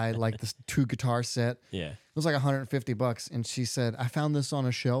to buy this 2 guitar set. Yeah. It was like $150, and she said, I found this on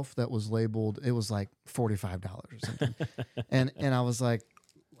a shelf that was labeled, it was like $45 or something. and I was like,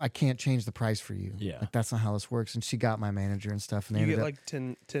 I can't change the price for you. Yeah. That's not how this works. And she got my manager and stuff. And they You ended get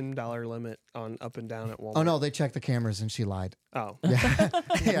up, $10 limit on up and down at Walmart. oh no, they checked the cameras and she lied. Oh.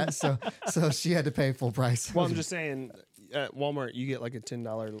 Yeah. So she had to pay full price. Well, I'm just saying, at Walmart you get like a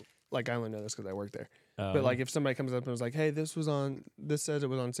 $10. Like I only know this because I work there. But like if somebody comes up and was like, "Hey, this says it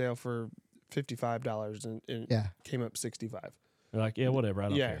was on sale for $55 and came up $65." They're like, yeah, whatever. I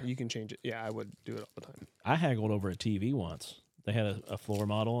don't care. Yeah, you can change it. Yeah, I would do it all the time. I haggled over a TV once. They had a floor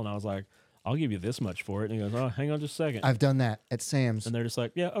model, and I was like, I'll give you this much for it. And he goes, oh, hang on just a second. I've done that at Sam's. And they're just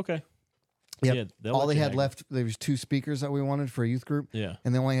like, yeah, okay. Yep. Yeah, all they had left, there was 2 speakers that we wanted for a youth group. Yeah.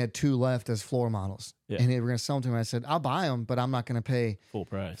 And they only had 2 left as floor models. Yeah. And they were going to sell them to me. I said, I'll buy them, but I'm not going to pay full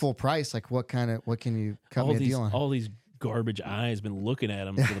price. Full price. Like what can you cut me a deal on? All these garbage eyes been looking at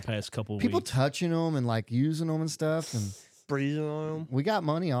them for the past couple of People weeks. touching them and like using them and stuff. And breathing on them. We got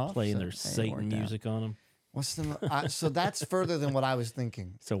money off. Playing their Satan music on them. What's so that's further than what I was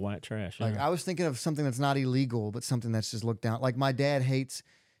thinking. So white trash. Like I was thinking of something that's not illegal, but something that's just looked down. Like my dad hates.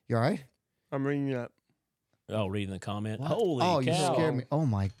 You all right? I'm reading you up. Oh, reading the comment. What? Holy cow. You scared me. Oh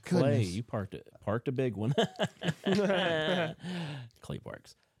my goodness. Clay, you parked a big one. Clay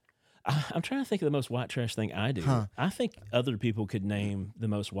Parks. I'm trying to think of the most white trash thing I do. I think other people could name the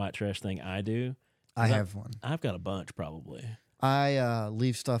most white trash thing I do. I have one. I've got a bunch probably. I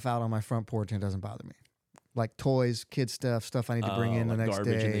leave stuff out on my front porch and it doesn't bother me. Like toys, kid stuff I need to bring in the next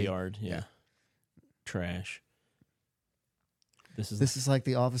garbage day. in the yard. Yeah. Trash. This is like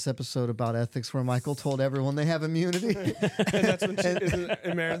the Office episode about ethics where Michael told everyone they have immunity. And that's when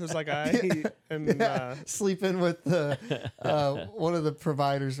and Meredith was like, I am sleeping with one of the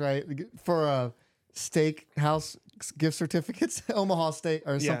providers, right? For a steak house gift certificates, Omaha Steak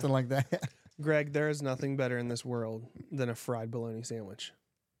or something like that. Greg, there is nothing better in this world than a fried bologna sandwich.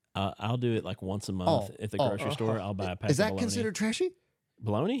 I'll do it like once a month at the grocery store. I'll buy a pack Is that of bologna. considered trashy?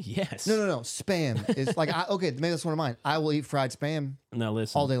 Bologna? Yes. No. Spam is like okay. Maybe that's one of mine. I will eat fried spam. Now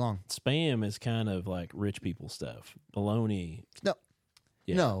listen, all day long. Spam is kind of like rich people stuff. Bologna. No.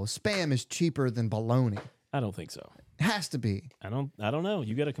 Yeah. No, spam is cheaper than bologna. I don't think so. It has to be. I don't know.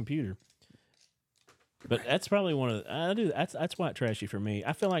 You got a computer. But that's probably one of the, that's white trashy for me.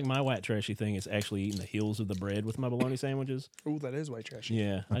 I feel like my white trashy thing is actually eating the heels of the bread with my bologna sandwiches. Ooh, that is white trashy.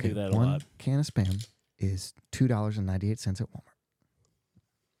 Yeah, okay, I do that a one lot. Can of spam is $2.98 at Walmart.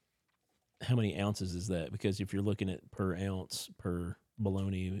 How many ounces is that? Because if you're looking at per ounce per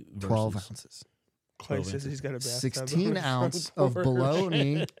bologna versus 12 ounces. Clay says he's got a bathtub 16 ounce of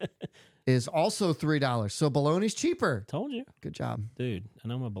bologna is also $3. So bologna's cheaper. Told you. Good job. Dude, I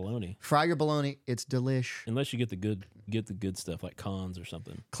know my bologna. Fry your bologna. It's delish. Unless you get the good stuff like Cons or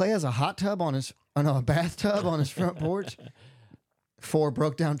something. Clay has a a bathtub on his front porch. 4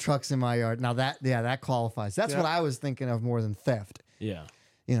 broke down trucks in my yard. Now that qualifies. That's what I was thinking of more than theft. Yeah.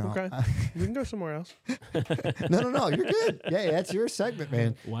 You know, okay. We can go somewhere else. No, you're good. Yeah, that's your segment,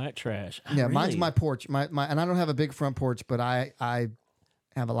 man. White trash. Mine's my porch. My and I don't have a big front porch, but I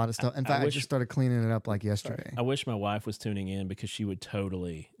have a lot of stuff. In fact, I just started cleaning it up like yesterday. I wish my wife was tuning in because she would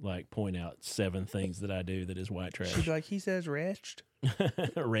totally like point out 7 things that I do that is white trash. She's like, he says wretched.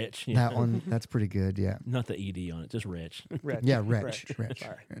 Wretch. Yeah. That one, that's pretty good. Yeah. Not the ED on it, just wretch. Wretch. Yeah, wretch.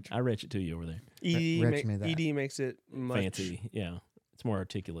 I retch it to you over there. ED makes it much fancy. Yeah. It's more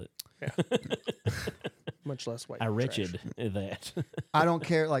articulate. Yeah. Much less white. I wretched that. I don't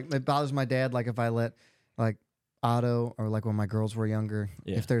care. Like, it bothers my dad. Like, if I let, like, Otto or, like, when my girls were younger,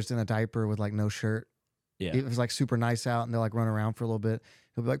 if there's in a diaper with, like, no shirt, if it's, like, super nice out and they're, like, running around for a little bit,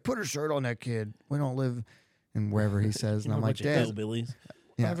 he'll be like, put a shirt on that kid. We don't live in wherever he says. And I'm like, Dad.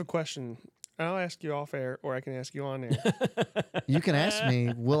 I have a question. I'll ask you off air or I can ask you on air. You can ask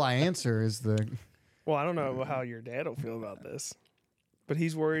me. Will I answer is the... Well, I don't know how your dad will feel about this. But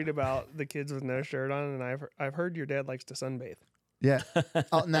he's worried about the kids with no shirt on, and I've heard your dad likes to sunbathe. Yeah.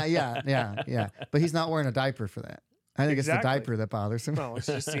 Oh, no, yeah. But he's not wearing a diaper for that. I think it's the diaper that bothers him. Oh, it's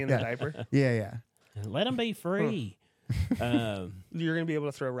just seeing the diaper? Yeah. Let him be free. You're going to be able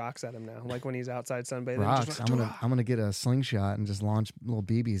to throw rocks at him now, like when he's outside sunbathing. Rocks. I'm gonna get a slingshot and just launch little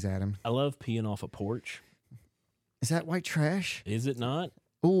BBs at him. I love peeing off a porch. Is that white trash? Is it not?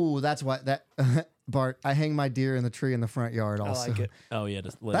 Ooh, that's why that... Bart, I hang my deer in the tree in the front yard also. I like it. Oh, yeah,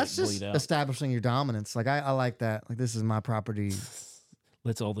 just let that's it just bleed out. Establishing your dominance. Like, I like that. Like, this is my property.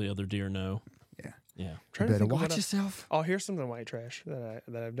 Lets all the other deer know. Yeah. You better watch yourself. Oh, here's something white trash that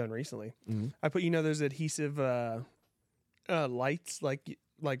I've done recently. Mm-hmm. I put, those adhesive lights, like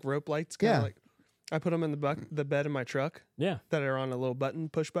rope lights. Like, I put them in the bed of my truck. Yeah. That are on a little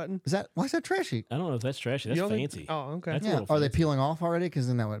push button. Why is that trashy? I don't know if that's trashy. That's fancy. Oh, okay. That's Are they peeling off already? Because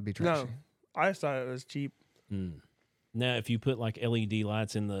then that would be trashy. No. I just thought it was cheap. Now, if you put like LED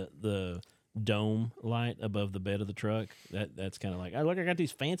lights in the dome light above the bed of the truck, that's kind of like, oh, look, I got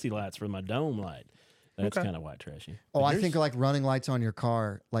these fancy lights for my dome light. That's kind of white trashy. Oh, I think like running lights on your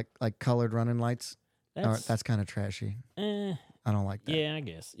car, like colored running lights. That's kind of trashy. I don't like that. Yeah, I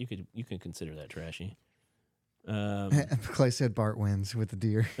guess you can consider that trashy. Clay said Bart wins with the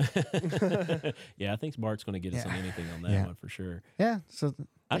deer. Yeah, I think Bart's going to get us on anything on that one for sure. Yeah. So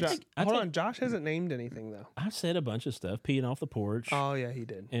hold on, Josh hasn't named anything though. I've said a bunch of stuff. Peeing off the porch. Oh yeah, he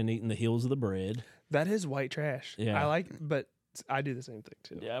did. And eating the heels of the bread. That is white trash. Yeah, but I do the same thing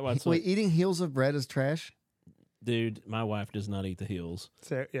too. Yeah. Wait, eating heels of bread is trash? Dude, my wife does not eat the heels.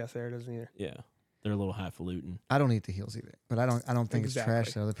 Sarah doesn't either. Yeah. They're a little highfalutin. I don't eat the heels either, but I don't think it's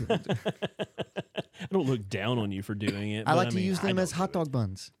trash that other people do. I don't look down on you for doing it. I like to use them as hot dog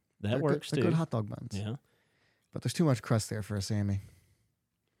buns. That works too. They're good hot dog buns. Yeah. But there's too much crust there for a Sammy.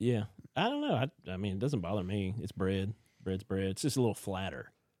 Yeah. I don't know. I mean, it doesn't bother me. It's bread. Bread's bread. It's just a little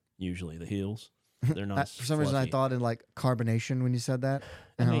flatter, usually, the heels. They're not For some reason, I thought in like carbonation when you said that.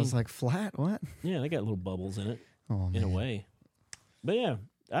 And I was like, flat? What? Yeah, they got little bubbles in it. Oh, in a way. But yeah,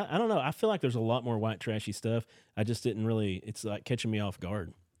 I don't know. I feel like there's a lot more white trashy stuff. I just didn't really, it's like catching me off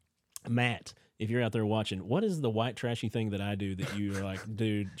guard. Matt, if you're out there watching, what is the white trashy thing that I do that you are like,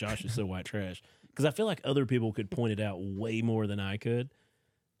 dude, Josh is so white trash? Because I feel like other people could point it out way more than I could.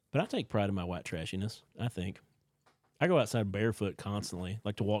 But I take pride in my white trashiness, I think. I go outside barefoot constantly,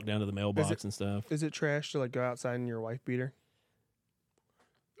 like to walk down to the mailbox and stuff. Is it trash to like go outside in your wife beater?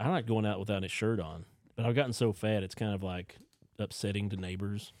 I like going out without a shirt on. But I've gotten so fat, it's kind of like upsetting to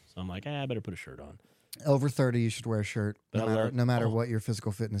neighbors. So I'm like, I better put a shirt on. Over 30, you should wear a shirt, no matter what your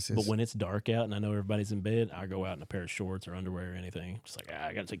physical fitness is. But when it's dark out and I know everybody's in bed, I go out in a pair of shorts or underwear or anything. Just like,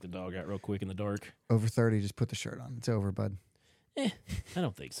 I got to take the dog out real quick in the dark. Over 30, just put the shirt on. It's over, bud. I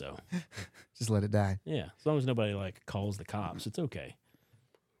don't think so. Just let it die. Yeah, as long as nobody like calls the cops, it's okay.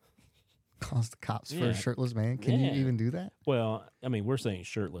 Calls the cops for a shirtless man. Can you even do that? Well, I mean, we're saying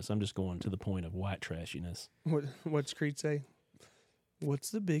shirtless. I'm just going to the point of white trashiness. What's Creed say? What's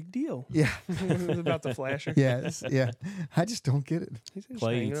the big deal? Yeah. About the flasher. Yes, yeah. I just don't get it. He's just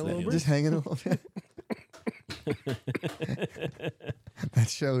Clay hanging eats a that little in. bit. Just hanging a little bit. That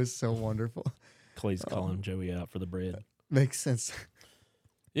show is so wonderful. Clay's calling Joey out for the bread. Makes sense.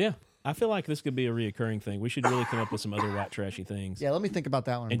 Yeah. I feel like this could be a reoccurring thing. We should really come up with some other white trashy things. Yeah, let me think about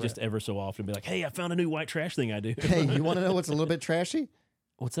that one. And Brett. just ever so often be like, hey, I found a new white trash thing I do. Hey, you want to know what's a little bit trashy?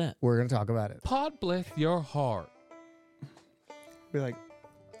 What's that? We're going to talk about it. Pod bless your heart. Be like,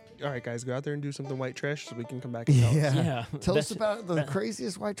 all right, guys, go out there and do something white trash so we can come back and tell us. Yeah. Tell us about the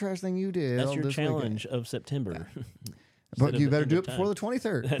craziest white trash thing you did. That's your this challenge of September. But you better do it before the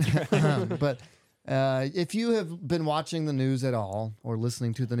 23rd. That's right. But if you have been watching the news at all or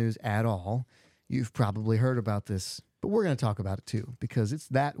listening to the news at all, you've probably heard about this. But we're going to talk about it too because it's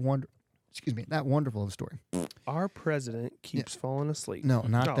that wonderful of a story. Our president keeps falling asleep. No,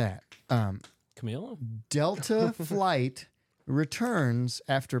 not that. Camilla? Delta flight returns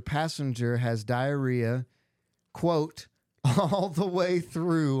after passenger has diarrhea, quote, all the way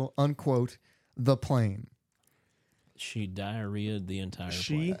through, unquote, the plane. She diarrheaed the entire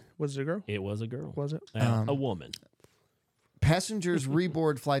plane. Was it a girl? It was a girl. Was it? A woman. Passengers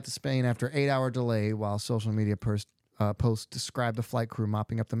reboard flight to Spain after 8-hour delay while social media posts describe the flight crew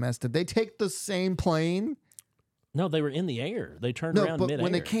mopping up the mess. Did they take the same plane? No, they were in the air. They turned around but midair.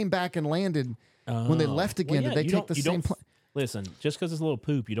 when they came back and landed, when they left again, did they take the same plane? Listen, just because it's a little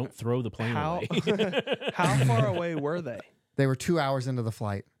poop, you don't throw the plane away. How far away were they? They were 2 hours into the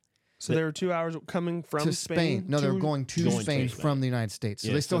flight. So they were 2 hours coming from to Spain. No, they were going to Spain from the United States.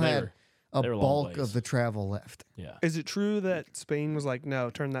 So they still had a bulk of the travel left. Yeah. Is it true that Spain was like, no,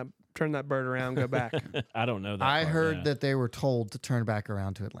 turn that bird around, go back? I don't know that. I heard that they were told to turn back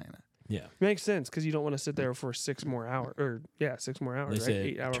around to Atlanta. Yeah. Makes sense because you don't want to sit there for 6 more hours. Or 6 more hours, They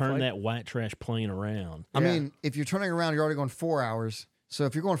right? said, 8-hour turn flight. that white trash plane around. I mean, if you're turning around, you're already going 4 hours. So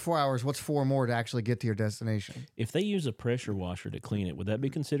if you're going 4 hours, what's 4 more to actually get to your destination? If they use a pressure washer to clean it, would that be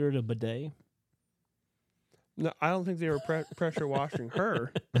considered a bidet? No, I don't think they were pressure washing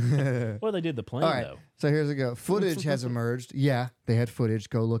her. Well, they did the plane, All right, though. so here's a go. Footage has emerged. Yeah, they had footage.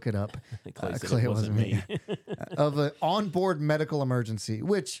 Go look it up. Clay, it wasn't me. Of an onboard medical emergency,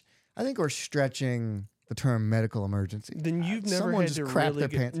 which I think we're stretching the term medical emergency. Then you've never Someone had just to crap really their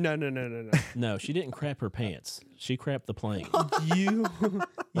get... pants. No. No, she didn't crap her pants. She crapped the plane. You've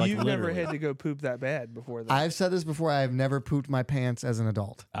never literally. had to go poop that bad before that. I've said this before. I've never pooped my pants as an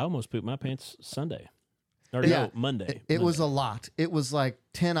adult. I almost pooped my pants Sunday. Or Yeah. no, Monday. It was a lot. It was like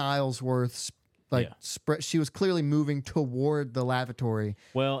 10 aisles worth. Spread. She was clearly moving toward the lavatory.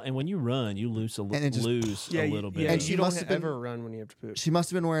 Well, and when you run, you lose a little bit. Yeah, And you don't ever run when you have to poop. She must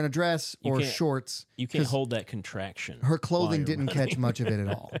have been wearing a dress or shorts. You can't hold that contraction. Her clothing didn't catch much of it at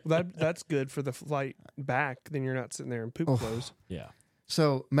all. That's good for the flight back. Then you're not sitting there in poop clothes. Yeah.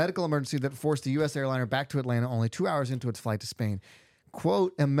 So, medical emergency that forced the U.S. airliner back to Atlanta only 2 hours into its flight to Spain.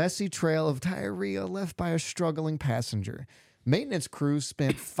 Quote, a messy trail of diarrhea left by a struggling passenger. Maintenance crews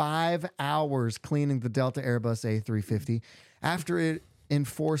spent 5 hours cleaning the Delta Airbus A350 after it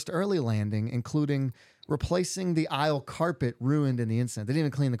enforced early landing, including replacing the aisle carpet ruined in the incident. They didn't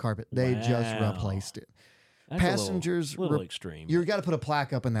even clean the carpet. They just replaced it. That's Passengers, a little extreme. You got to put a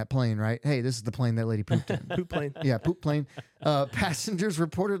plaque up in that plane, right? Hey, this is the plane that lady pooped in. Poop plane. Yeah, poop plane. Passengers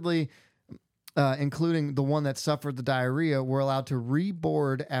reportedly, including the one that suffered the diarrhea, were allowed to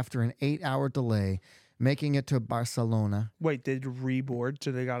reboard after an 8-hour delay, making it to Barcelona. Wait, they reboard,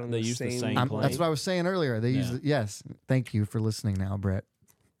 so they got on the same plane? That's what I was saying earlier. They use yes. Thank you for listening now, Brett.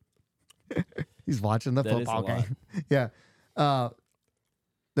 He's watching the football game. Yeah.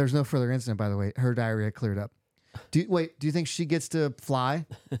 There's no further incident, by the way. Her diarrhea cleared up. Do you think she gets to fly?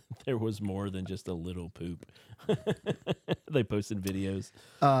 There was more than just a little poop. They posted videos.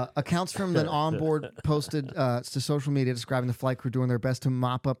 Accounts from the onboard posted to social media describing the flight crew doing their best to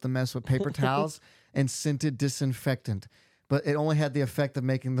mop up the mess with paper towels and scented disinfectant. But it only had the effect of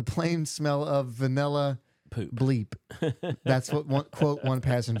making the plane smell of vanilla poop bleep. That's what one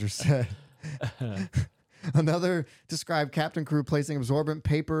passenger said. Another described captain crew placing absorbent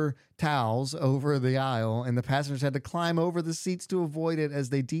paper towels over the aisle, and the passengers had to climb over the seats to avoid it as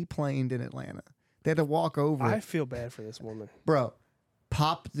they deplaned in Atlanta. They had to walk over it. I feel bad for this woman. Bro,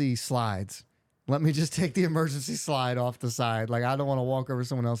 pop the slides. Let me just take the emergency slide off the side. Like, I don't want to walk over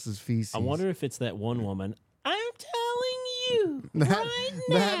someone else's feces. I wonder if it's that one woman. I'm telling you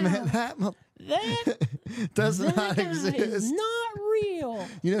that does not exist. Is not real.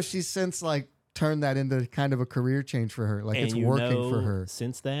 You know, she's since like turned that into kind of a career change for her. Like and it's working for her.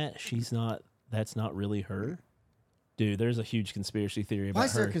 Since that, that's not really her. Dude, there's a huge conspiracy theory about her. Why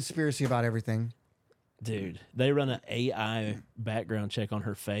is there a conspiracy about everything? Dude, they run an AI background check on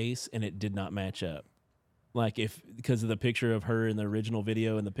her face, and it did not match up. Like because of the picture of her in the original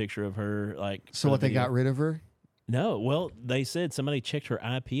video and the picture of her like. So what, they got rid of her? No, well, they said somebody checked her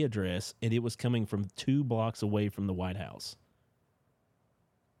IP address, and it was coming from 2 blocks away from the White House.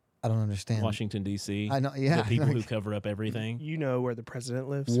 I don't understand. Washington, D.C. I know, yeah. The people who cover up everything. You know where the president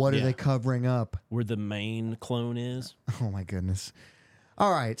lives? What are they covering up? Where the main clone is. Oh, my goodness.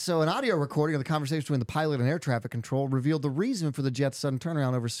 All right, so an audio recording of the conversation between the pilot and air traffic control revealed the reason for the jet's sudden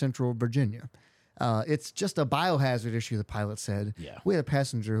turnaround over central Virginia. It's just a biohazard issue, the pilot said. Yeah. We had a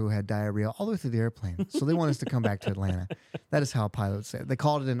passenger who had diarrhea all the way through the airplane, so they want us to come back to Atlanta. That is how pilots said. They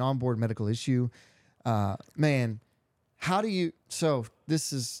called it an onboard medical issue. Man, how do you... So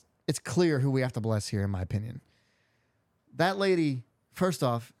it's clear who we have to bless here, in my opinion. That lady, first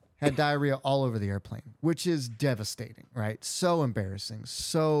off, had diarrhea all over the airplane, which is devastating, right? So embarrassing,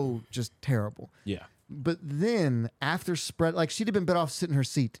 so just terrible. Yeah. But then after spread, like she'd have been better off sitting in her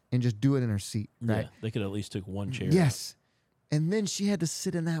seat and just do it in her seat, right? Yeah, they could at least took one chair. Yes. And then she had to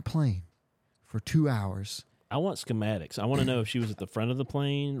sit in that plane for 2 hours. I want schematics. I want to know if she was at the front of the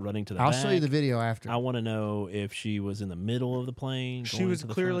plane, running to the back. I'll show you the video after. I want to know if she was in the middle of the plane. She was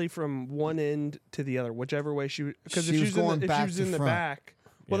clearly from one end to the other, whichever way she. Because if She she was was going in back if she was to in the front. back,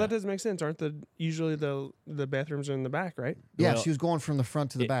 well, that doesn't make sense. Aren't usually the bathrooms are in the back, right? Yeah, Well, she was going from the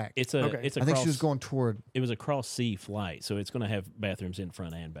front to the back. It's a. It's a I think she cross- was going toward. It was a cross sea flight, so it's going to have bathrooms in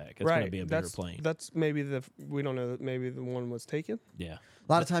front and back. It's right. going to be a bigger plane. That's maybe we don't know. Maybe the one was taken. Yeah.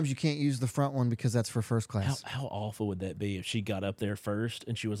 A lot of times you can't use the front one because that's for first class. How awful would that be if she got up there first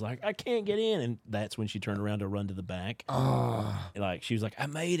and she was like, I can't get in, and that's when she turned around to run to the back. Oh. Like she was like, I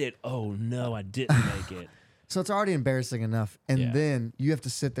made it. Oh no, I didn't make it. So it's already embarrassing enough, and then you have to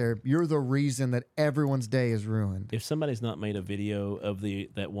sit there. You're the reason that everyone's day is ruined. If somebody's not made a video of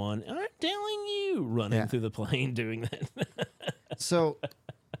that one, I'm telling you, running through the plane doing that. So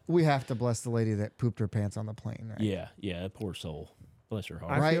we have to bless the lady that pooped her pants on the plane, right? Yeah, poor soul. Bless her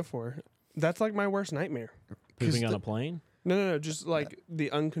heart. I feel for her. That's like my worst nightmare. Pooping on a plane? No, just like the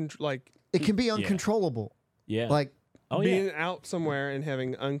it can be uncontrollable. Yeah. Like being out somewhere and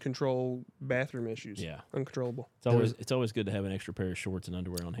having uncontrolled bathroom issues. Yeah. Uncontrollable. It's always good to have an extra pair of shorts and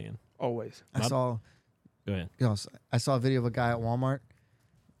underwear on hand. Always. Go ahead. I saw a video of a guy at Walmart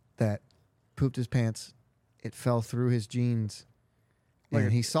that pooped his pants. It fell through his jeans. Like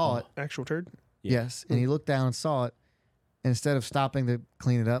and he saw it. Actual turd? Yes. And he looked down and saw it. And instead of stopping to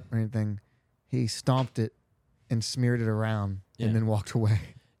clean it up or anything, he stomped it and smeared it around and then walked away.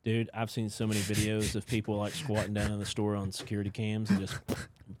 Dude, I've seen so many videos of people like squatting down in the store on security cams and just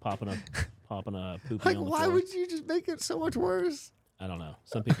popping a poopy Like, on the floor. why would you just make it so much worse? I don't know.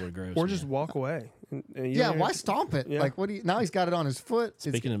 Some people are gross. Or just walk away. And Yeah, why stomp it? Yeah. Like, what do you? Now he's got it on his foot.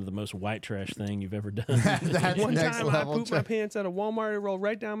 Speaking of the most white trash thing you've ever done. That's One next time level. I pooped my pants at a Walmart. It rolled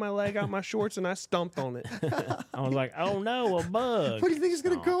right down my leg, out my shorts, and I stomped on it. I was like, oh no, a bug. What do you think is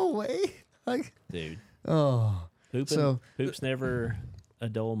going to go away? Like, Dude. oh. Poop's never a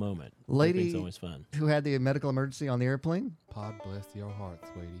dull moment. Lady Pooping's always fun. who had the medical emergency on the airplane. God bless your heart,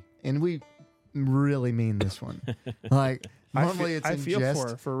 sweetie. And we really mean this one. Like, normally I it's in feel jest. for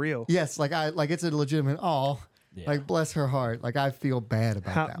her, for real. Yes, like it's a legitimate, like bless her heart. Like, I feel bad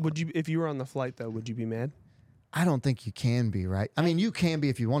about that. Would you, if you were on the flight though, would you be mad? I don't think you can be, right? I mean, you can be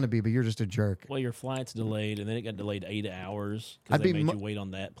if you want to be, but you're just a jerk. Well, your flight's delayed, and then it got delayed 8 hours because they made you wait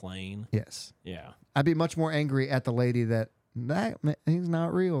on that plane. Yes. Yeah. I'd be much more angry at the lady that he's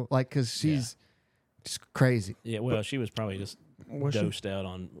not real. Like, because she's just crazy. Yeah, well, she was probably just dosed out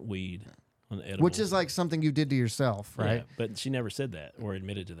on weed, on edibles. Which is like something you did to yourself, right? Yeah, but she never said that or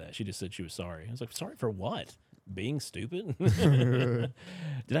admitted to that. She just said she was sorry. I was like, sorry for what? Being stupid?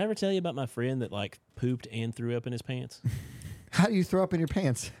 Did I ever tell you about my friend that like pooped and threw up in his pants? How do you throw up in your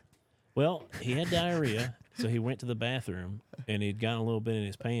pants? Well, he had diarrhea, so he went to the bathroom, and he'd gotten a little bit in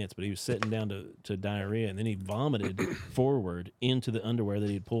his pants, but he was sitting down to diarrhea, and then he vomited forward into the underwear that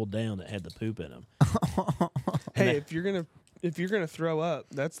he'd pulled down that had the poop in them. Hey, if you're gonna throw up,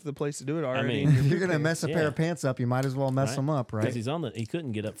 that's the place to do it already. I mean, if you're gonna mess a pair of pants up, you might as well mess them up, right? Because he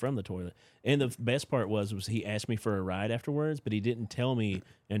couldn't get up from the toilet. And the best part was he asked me for a ride afterwards, but he didn't tell me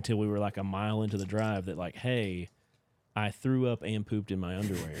until we were like a mile into the drive that like, hey, I threw up and pooped in my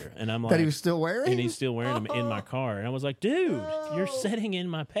underwear. And I'm like, that he was still wearing? And he's still wearing them in my car. And I was like, dude, you're sitting in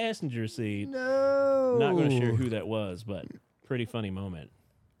my passenger seat. No. Not going to share who that was, but pretty funny moment.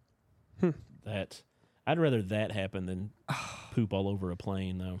 I'd rather that happen than poop all over a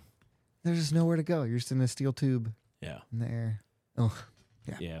plane, though. There's just nowhere to go. You're just in a steel tube. Yeah. In the air. Oh,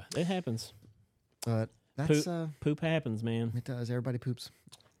 yeah. Yeah, it happens. But that's poop happens, man. It does. Everybody poops.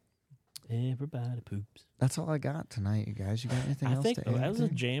 Everybody poops. That's all I got tonight, you guys. You got anything else? I think to add? that was a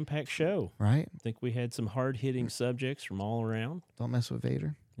jam-packed show. Right? I think we had some hard-hitting subjects from all around. Don't mess with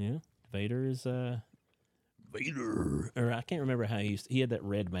Vader. Yeah, Vader is Vader. Or I can't remember how he had that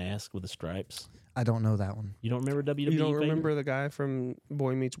red mask with the stripes. I don't know that one. You don't remember WWE? You don't Vader? remember the guy from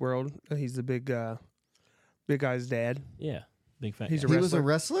Boy Meets World? He's the big guy's dad. Yeah, big fat. He was a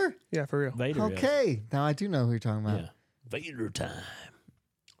wrestler. Yeah, for real. Vader. Okay, now I do know who you're talking about. Yeah, Vader time.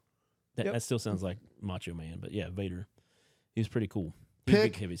 That still sounds like Macho Man, but yeah, Vader. He was pretty cool. He's a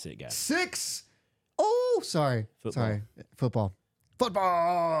big heavy-set guy. 6. Oh, sorry.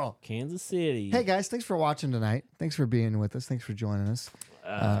 Football. Kansas City. Hey, guys. Thanks for watching tonight. Thanks for being with us. Thanks for joining us.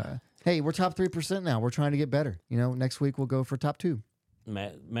 Hey, we're top 3% now. We're trying to get better. Next week we'll go for top 2.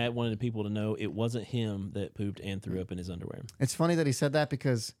 Matt wanted people to know it wasn't him that pooped and threw up in his underwear. It's funny that he said that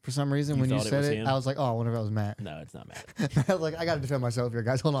because for some reason when you said it, I was like, oh, I wonder if it was Matt. No, it's not Matt. I was like, I got to defend myself here,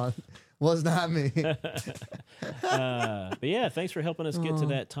 guys. Hold on. Was not me. But yeah, thanks for helping us get to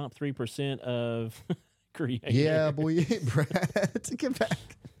that top 3% of creators. Yeah, boy. Brad, get back.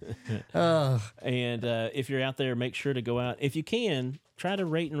 And if you're out there, make sure to go out. If you can, try to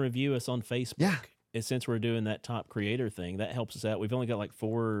rate and review us on Facebook. Yeah. And since we're doing that top creator thing, that helps us out. We've only got like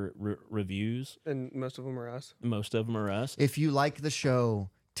 4 reviews. And most of them are us. If you like the show,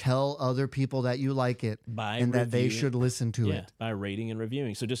 tell other people that you like it that they should listen to it. By rating and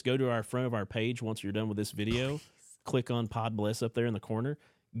reviewing. So just go to our front of our page once you're done with this video. Click on Pod Bless up there in the corner.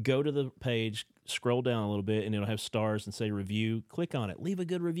 Go to the page, scroll down a little bit, and it'll have stars and say review. Click on it. Leave a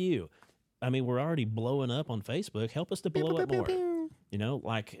good review. I mean, we're already blowing up on Facebook. Help us to blow up more.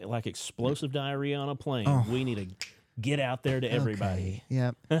 Like explosive diarrhea on a plane. Oh. We need to get out there to everybody.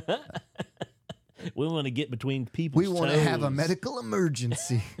 Yep. We want to get between people's We want to have a medical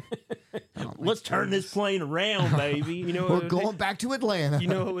emergency. Let's turn this plane around, baby. We're going back to Atlanta. You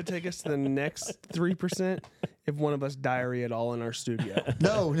know what would take us to the next 3%? If one of us diarrhea all in our studio.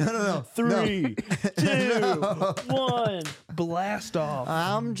 No. 3, 2, 1. Blast off.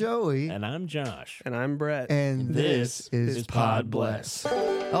 I'm Joey. And I'm Josh. And I'm Brett. And this is Pod Bless.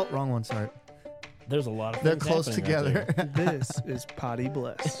 Oh, wrong one. Sorry. There's a lot of They're things close together. Right this is Potty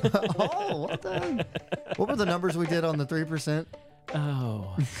Bless. Oh, well done. What were the numbers we did on the 3%?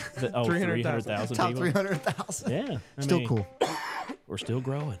 300,000 Top people. 300,000. Yeah. Still cool. We're still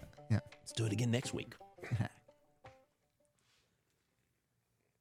growing. Yeah. Let's do it again next week.